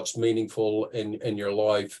to what's meaningful in your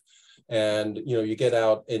life. And, you know, you get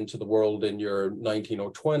out into the world and you're 19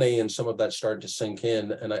 or 20, and some of that's starting to sink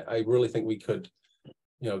in. And I really think we could,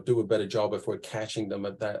 you know, do a better job if we're catching them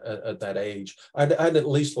at that age. I'd at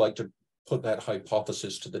least like to put that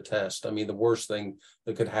hypothesis to the test. I mean, the worst thing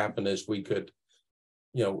that could happen is we could,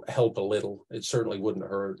 you know, help a little. It certainly wouldn't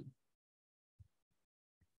hurt.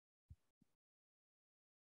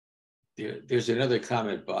 There's another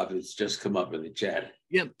comment, Bob, that's just come up in the chat.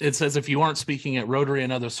 Yeah, it says if you aren't speaking at Rotary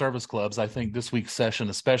and other service clubs, I think this week's session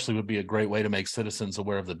especially would be a great way to make citizens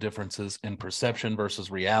aware of the differences in perception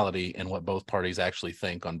versus reality and what both parties actually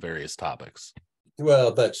think on various topics.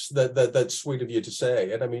 Well, that's sweet of you to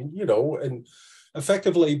say. And I mean, you know, and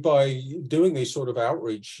effectively by doing these sort of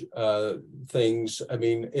outreach things, I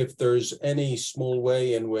mean, if there's any small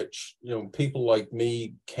way in which, you know, people like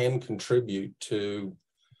me can contribute to,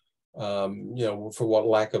 you know, for what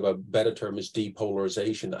lack of a better term is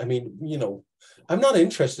depolarization. I mean, you know, I'm not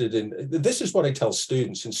interested in, this is what I tell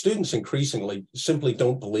students, and students increasingly simply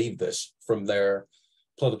don't believe this from their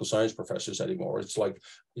political science professors anymore. It's like,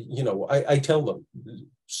 you know, I tell them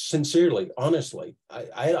sincerely, honestly,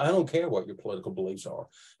 I don't care what your political beliefs are.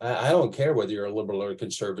 I don't care whether you're a liberal or a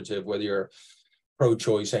conservative, whether you're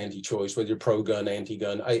pro-choice, anti-choice, whether you're pro-gun,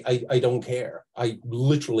 anti-gun. I don't care. I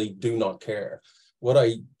literally do not care. What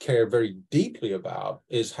I care very deeply about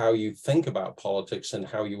is how you think about politics and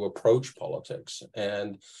how you approach politics.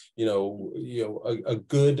 And, you know, a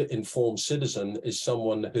good informed citizen is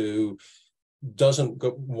someone who doesn't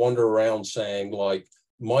wander around saying like,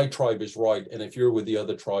 my tribe is right, and if you're with the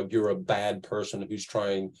other tribe, you're a bad person who's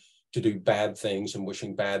trying to do bad things and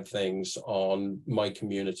wishing bad things on my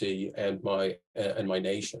community and my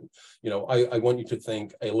nation. You know, I want you to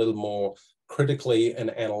think a little more critically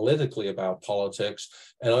and analytically about politics.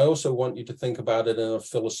 And I also want you to think about it in a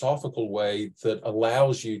philosophical way that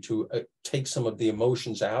allows you to take some of the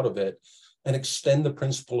emotions out of it and extend the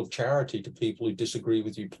principle of charity to people who disagree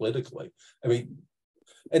with you politically. I mean,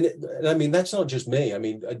 and I mean, that's not just me. I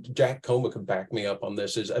mean, Jack Comer could back me up on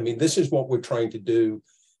this. I mean, this is what we're trying to do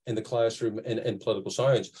in the classroom in political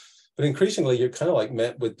science. But increasingly, you're kind of like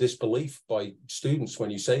met with disbelief by students when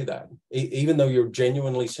you say that, even though you're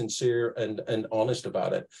genuinely sincere and honest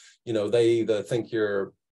about it. You know, they either think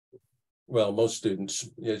you're, well, most students,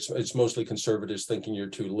 it's mostly conservatives thinking you're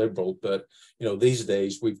too liberal. But, you know, these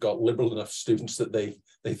days we've got liberal enough students that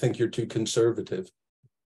they think you're too conservative.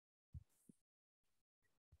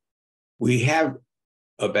 We have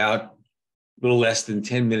about a little less than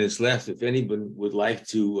 10 minutes left. If anyone would like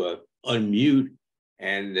to unmute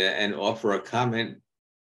and offer a comment,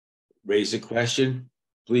 raise a question,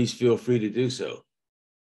 please feel free to do so.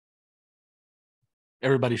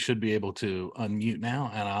 Everybody should be able to unmute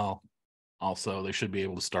now, and they should be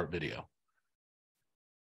able to start video.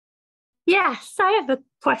 Yes, I have a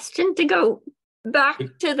question to go back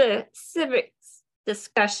to the civics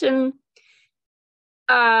discussion.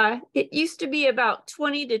 It used to be about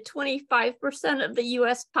 20 to 25% of the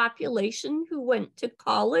US population who went to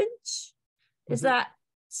college. Is that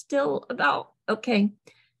still about, okay.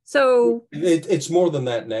 So it's more than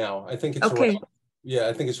that now. I think it's okay. Around, yeah,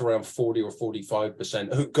 I think it's around 40 or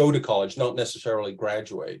 45% who go to college, not necessarily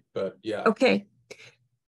graduate, but yeah. Okay.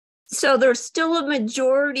 So there's still a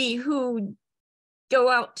majority who go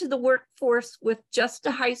out to the workforce with just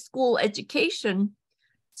a high school education.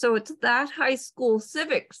 So it's that high school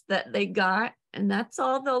civics that they got, and that's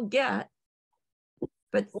all they'll get.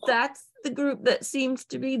 But that's the group that seems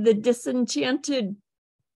to be the disenchanted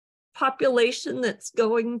population that's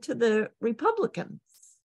going to the Republicans.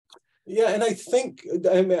 Yeah, and I think,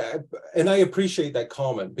 and I appreciate that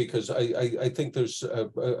comment, because I think there's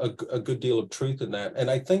a good deal of truth in that. And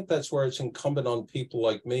I think that's where it's incumbent on people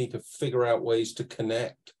like me to figure out ways to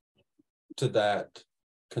connect to that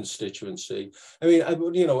constituency. I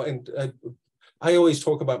mean, you know, and I always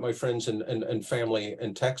talk about my friends and family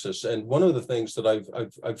in Texas. And one of the things that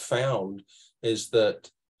I've found is that,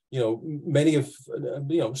 you know, many of,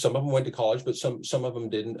 you know, some of them went to college, but some of them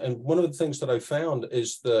didn't. And one of the things that I found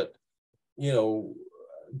is that, you know,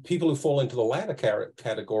 people who fall into the latter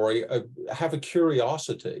category have a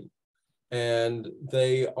curiosity, and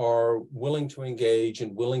they are willing to engage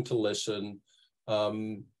and willing to listen.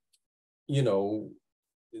 You know,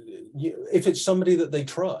 if it's somebody that they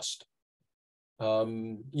trust,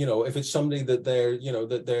 you know, if it's somebody that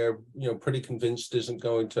they're pretty convinced isn't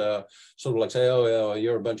going to sort of like say, oh, yeah,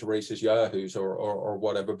 you're a bunch of racist yahoos or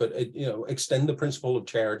whatever, but you know, extend the principle of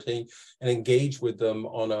charity and engage with them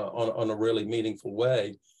on a really meaningful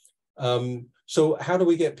way. So how do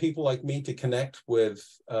we get people like me to connect with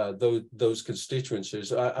those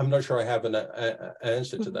constituencies? I'm not sure I have an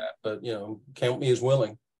answer to that, but you know, count me as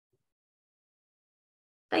willing.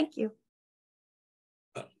 Thank you.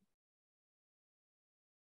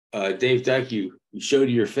 Dave Duck, you showed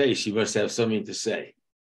your face. You must have something to say.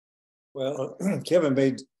 Well, Kevin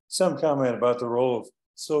made some comment about the role of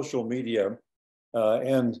social media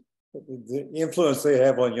and the influence they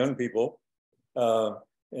have on young people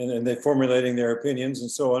and they're formulating their opinions and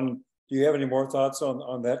so on. Do you have any more thoughts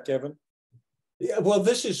on that, Kevin? Yeah, well,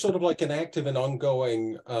 this is sort of like an active and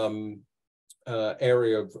ongoing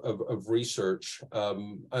area of research.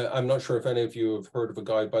 I'm not sure if any of you have heard of a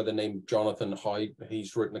guy by the name Jonathan Haidt.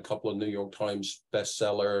 He's written a couple of New York Times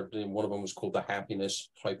bestseller. One of them was called The Happiness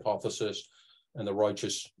Hypothesis and The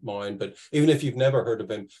Righteous Mind. But even if you've never heard of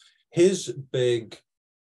him, his big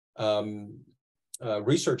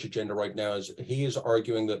research agenda right now is he is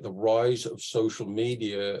arguing that the rise of social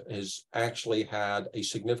media has actually had a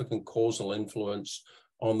significant causal influence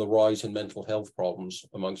on the rise in mental health problems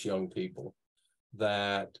amongst young people.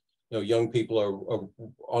 That young people are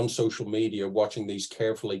on social media watching these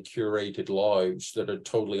carefully curated lives that are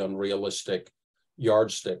totally unrealistic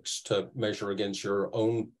yardsticks to measure against your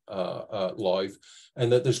own life,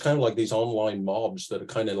 and that there's kind of like these online mobs that are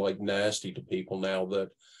kind of like nasty to people now. That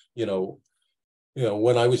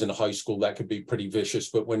when I was in high school, that could be pretty vicious,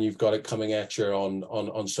 but when you've got it coming at you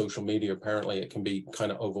on social media, apparently it can be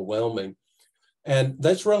kind of overwhelming. And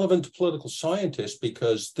that's relevant to political scientists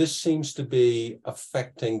because this seems to be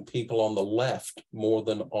affecting people on the left more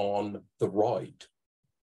than on the right.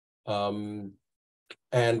 And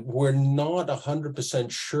we're not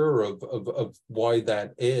 100% sure of why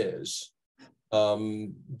that is.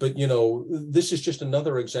 But, this is just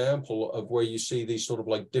another example of where you see these sort of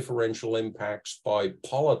like differential impacts by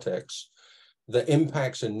politics. The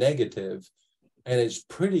impacts are negative, and it's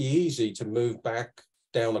pretty easy to move back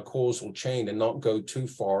down a causal chain and not go too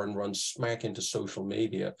far and run smack into social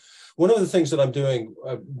media. One of the things that I'm doing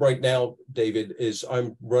right now, David, is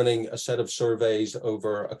I'm running a set of surveys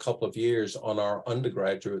over a couple of years on our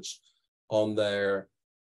undergraduates on their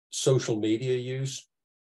social media use.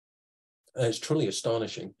 And it's truly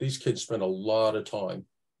astonishing. These kids spend a lot of time.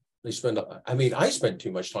 I spend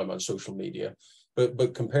too much time on social media,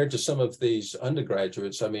 but compared to some of these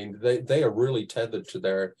undergraduates, they are really tethered to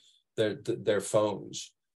their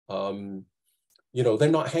phones. They're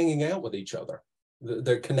not hanging out with each other.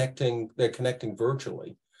 They're connecting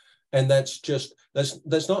virtually. And that's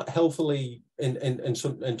not healthily in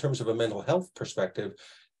terms of a mental health perspective.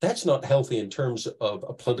 That's not healthy in terms of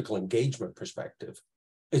a political engagement perspective.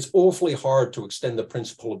 It's awfully hard to extend the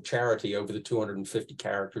principle of charity over the 250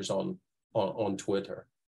 characters on Twitter.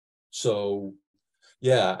 So,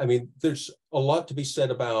 yeah, there's a lot to be said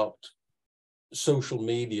about social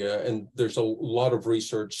media, and there's a lot of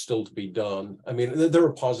research still to be done. There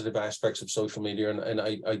are positive aspects of social media, and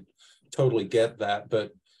I totally get that.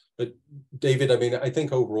 But David, I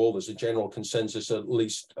think overall there's a general consensus, at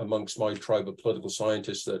least amongst my tribe of political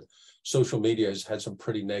scientists, that social media has had some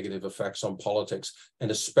pretty negative effects on politics, and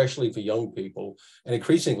especially for young people. And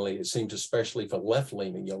increasingly, it seems especially for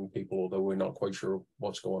left-leaning young people, although we're not quite sure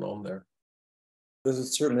what's going on there. This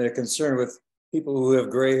is certainly a concern with people who have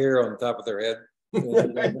gray hair on top of their head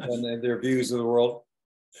and their views of the world.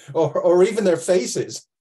 Or even their faces.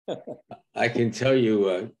 I can tell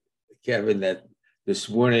you, Kevin, that this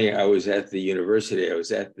morning I was at the university. I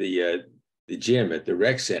was at the gym at the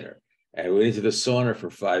rec center. I went into the sauna for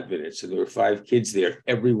 5 minutes, and there were 5 kids there.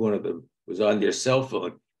 Every one of them was on their cell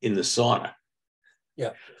phone in the sauna. Yeah.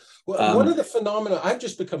 Well, one of the phenomena, I've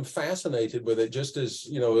just become fascinated with it, just as,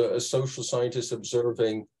 a social scientist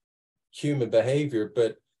observing human behavior.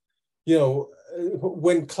 But,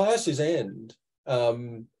 when classes end,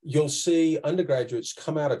 you'll see undergraduates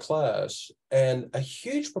come out of class, and a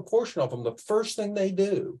huge proportion of them, the first thing they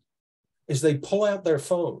do is they pull out their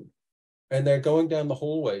phone, and they're going down the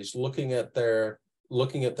hallways looking at their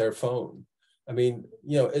phone.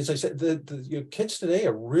 As I said, the kids today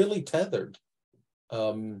are really tethered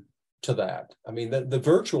to that. The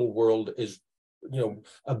virtual world is,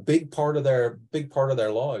 a big part of their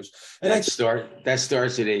lives. And that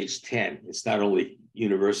starts at age 10. It's not only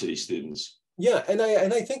university students. Yeah, and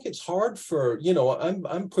I think it's hard for,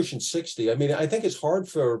 I'm pushing 60. I think it's hard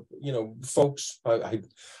for, folks.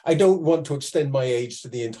 I don't want to extend my age to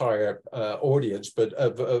the entire audience, but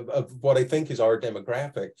of what I think is our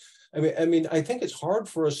demographic. I think it's hard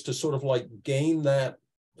for us to sort of like gain that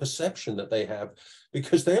perception that they have,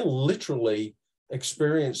 because they're literally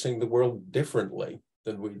experiencing the world differently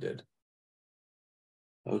than we did.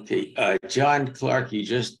 Okay, John Clark, you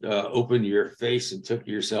just opened your face and took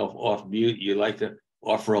yourself off mute. You'd like to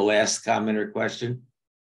offer a last comment or question?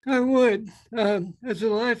 I would. As a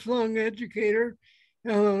lifelong educator,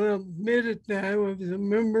 I'll admit it now, I was a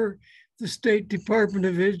member of the State Department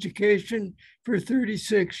of Education for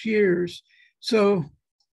 36 years. So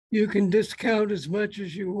you can discount as much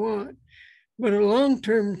as you want, but a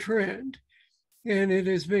long-term trend, and it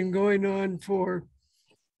has been going on for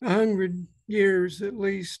 100 years at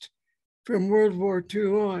least, from World War II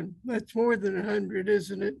on. That's more than 100,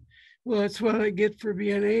 isn't it? Well, that's what I get for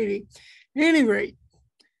being 80. any rate,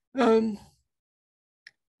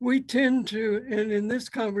 we tend to, and in this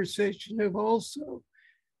conversation have also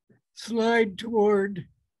slide toward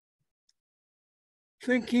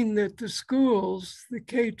thinking that the schools, the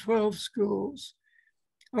K-12 schools,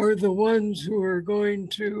 are the ones who are going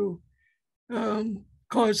to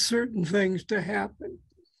cause certain things to happen.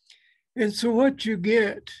 And so what you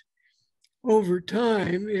get over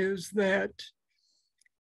time is that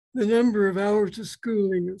the number of hours of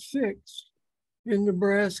schooling are fixed. In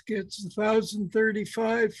Nebraska, it's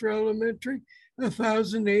 1,035 for elementary,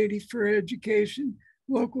 1,080 for education,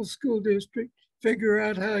 local school district, figure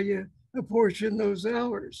out how you apportion those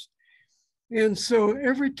hours. And so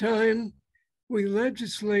every time we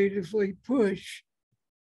legislatively push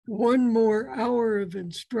one more hour of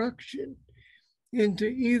instruction into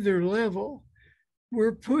either level,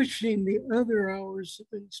 we're pushing the other hours of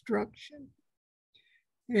instruction.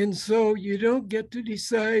 And so you don't get to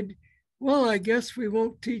decide, well, I guess we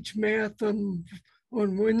won't teach math on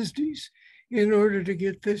Wednesdays in order to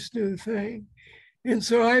get this new thing. And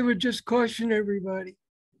so I would just caution everybody,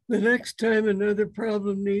 the next time another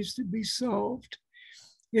problem needs to be solved,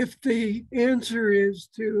 if the answer is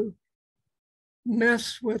to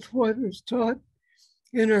mess with what is taught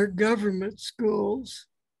in our government schools,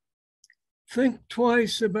 think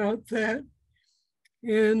twice about that.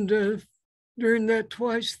 And during that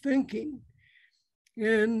twice thinking,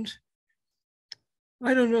 and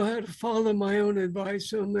I don't know how to follow my own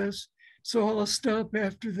advice on this, so I'll stop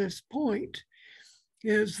after this point,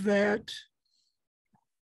 is that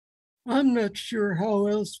I'm not sure how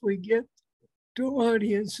else we get to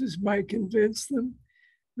audiences by convince them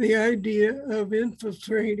the idea of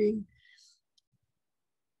infiltrating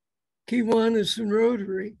Kiwanis and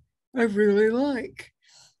Rotary I really like.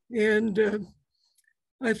 And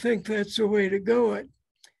I think that's the way to go it.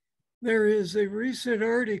 There is a recent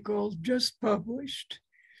article just published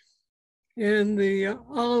in the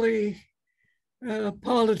Ollie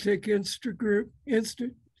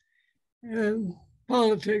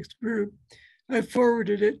Politics group. I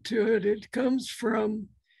forwarded it to it. It comes from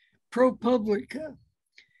ProPublica,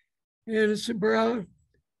 and it's about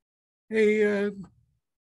a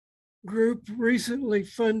group recently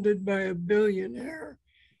funded by a billionaire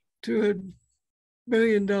to $1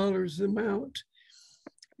 billion amount.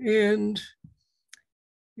 And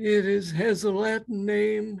it has a Latin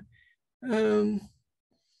name, and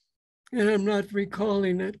I'm not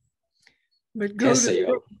recalling it, but go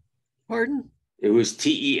to, pardon? It was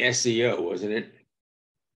TESEO, wasn't it?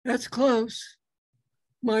 That's close.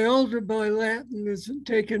 My altar boy Latin isn't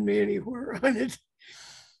taking me anywhere on it,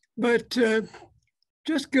 but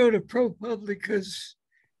just go to ProPublica's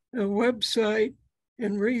website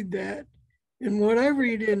and read that. And what I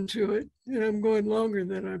read into it, and I'm going longer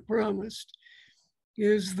than I promised,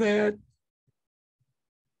 is that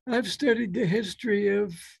I've studied the history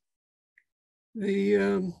of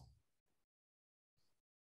the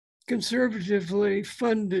conservatively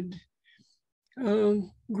funded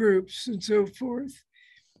groups and so forth.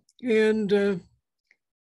 And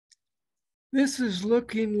this is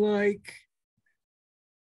looking like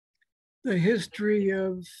the history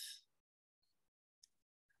of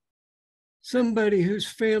somebody whose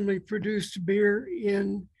family produced beer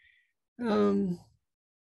in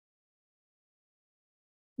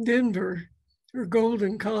Denver or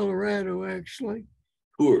Golden, Colorado, actually.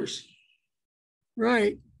 Coors.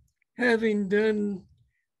 Right. Having done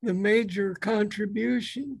the major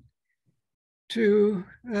contribution to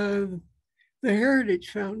the Heritage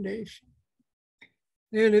Foundation.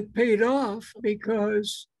 And it paid off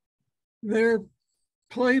because their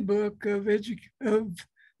playbook of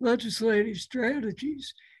legislative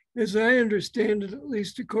strategies, as I understand it, at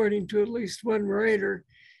least according to at least one writer,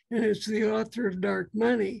 and it's the author of Dark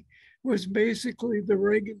Money, was basically the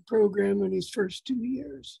Reagan program in his first 2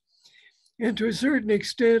 years. And to a certain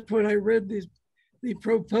extent, when I read the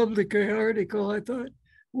ProPublica article, I thought,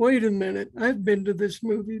 wait a minute, I've been to this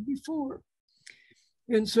movie before.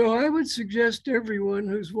 And so I would suggest everyone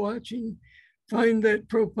who's watching find that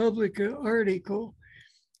ProPublica article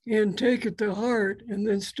and take it to heart and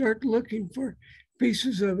then start looking for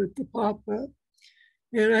pieces of it to pop up.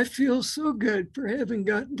 And I feel so good for having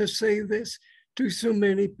gotten to say this to so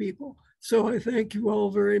many people. So I thank you all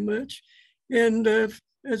very much. And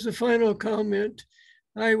as a final comment,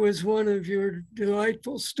 I was one of your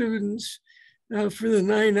delightful students for the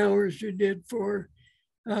 9 hours you did for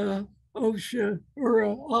OSHA or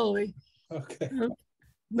Ollie a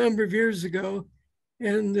number of years ago.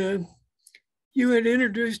 And you had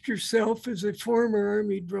introduced yourself as a former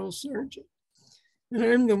Army drill sergeant. And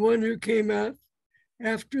I'm the one who came out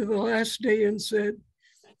after the last day and said,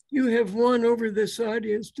 you have won over this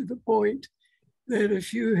audience to the point that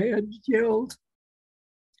if you had yelled,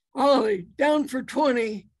 "Ollie, down for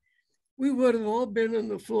 20, we would have all been on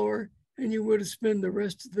the floor and you would have spent the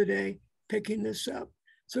rest of the day picking this up.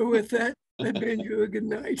 So with that, I bid you a good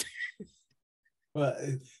night. Well,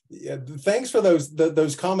 yeah, thanks for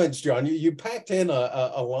those comments, John. You packed in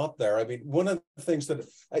a lot there. I mean, one of the things that,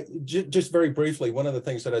 just very briefly, one of the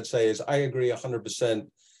things that I'd say is I agree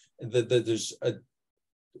 100% that there's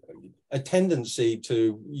a tendency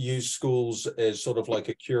to use schools as sort of like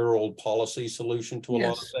a cure-all policy solution to a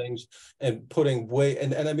lot of things, and putting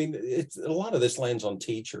and I mean, it's a lot of this lands on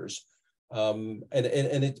teachers. And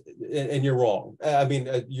you're wrong. I mean,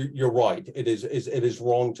 you're right. It is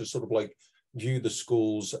wrong to sort of like view the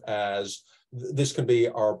schools as this can be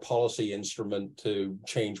our policy instrument to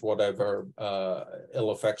change whatever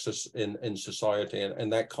ill affects us in society.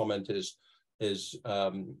 And that comment is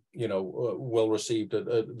you know, well received,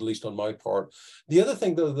 at least on my part. The other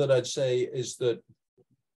thing though that I'd say is that,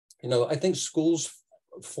 you know, I think schools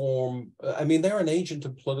form, I mean, they're an agent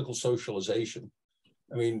of political socialization.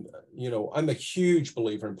 I mean, you know, I'm a huge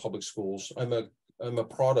believer in public schools. I'm a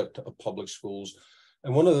product of public schools.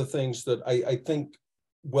 And one of the things that I think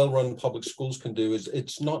well-run public schools can do is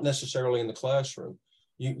it's not necessarily in the classroom.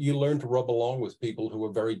 You learn to rub along with people who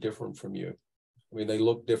are very different from you. I mean, they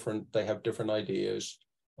look different, they have different ideas.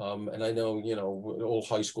 And I know, you know, all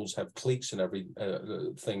high schools have cliques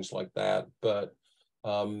and things like that. But,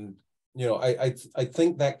 you know, I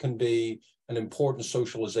think that can be an important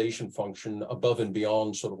socialization function above and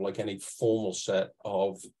beyond sort of like any formal set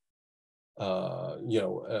of you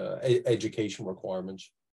know, education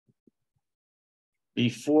requirements.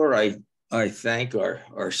 Before I thank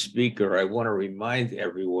our speaker, I want to remind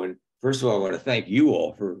everyone, first of all, I want to thank you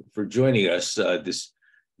all for joining us this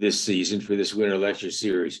season for this winter lecture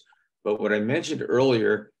series. But what I mentioned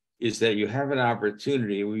earlier is that you have an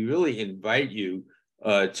opportunity, and we really invite you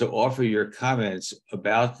to offer your comments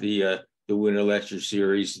about the winter lecture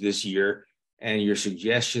series this year and your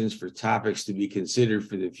suggestions for topics to be considered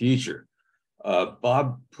for the future.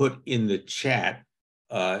 Bob put in the chat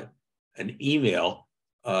an email,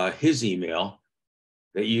 his email,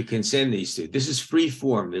 that you can send these to. This is free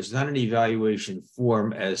form. There's not an evaluation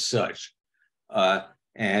form as such.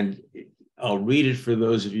 And I'll read it for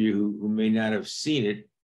those of you who may not have seen it.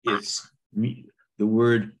 It's the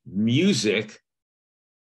word music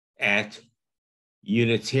at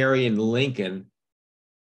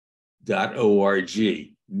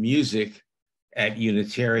UnitarianLincoln.org. Music at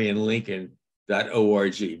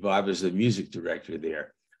UnitarianLincoln.org. Bob is the music director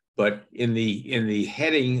there. But in the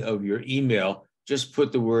heading of your email, just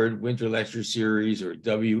put the word Winter Lecture Series or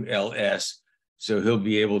WLS, so he'll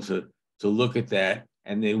be able to look at that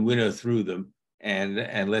and then winnow through them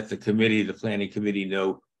and let the committee, the planning committee,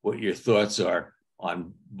 know what your thoughts are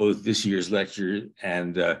on both this year's lecture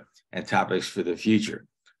and topics for the future.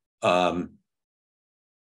 Kevin,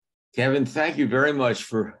 thank you very much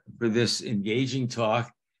for this engaging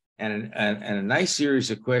talk and a nice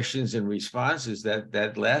series of questions and responses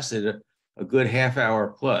that lasted a good half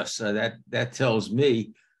hour plus. That tells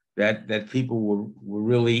me that people were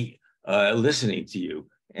really listening to you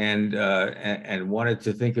and wanted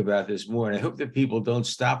to think about this more. And I hope that people don't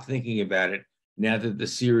stop thinking about it now that the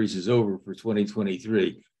series is over for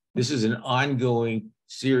 2023. This is an ongoing,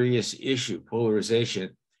 serious issue,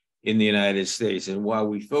 polarization in the United States. And while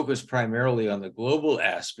we focus primarily on the global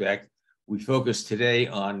aspect, we focus today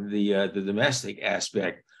on the domestic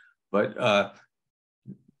aspect. But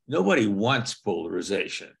nobody wants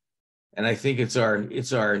polarization. And I think it's our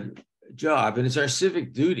job and it's our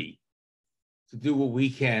civic duty to do what we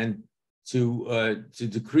can to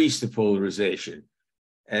decrease the polarization.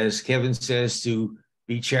 As Kevin says, to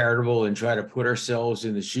be charitable and try to put ourselves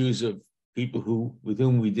in the shoes of people with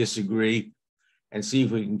whom we disagree and see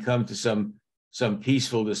if we can come to some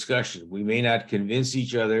peaceful discussion. We may not convince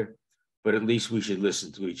each other, but at least we should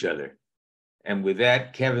listen to each other. And with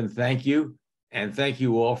that, Kevin, thank you. And thank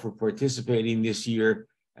you all for participating this year.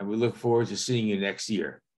 And we look forward to seeing you next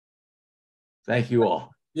year. Thank you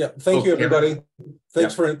all. Yeah, thank you, everybody.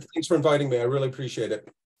 Thanks for inviting me. I really appreciate it.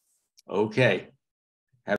 Okay.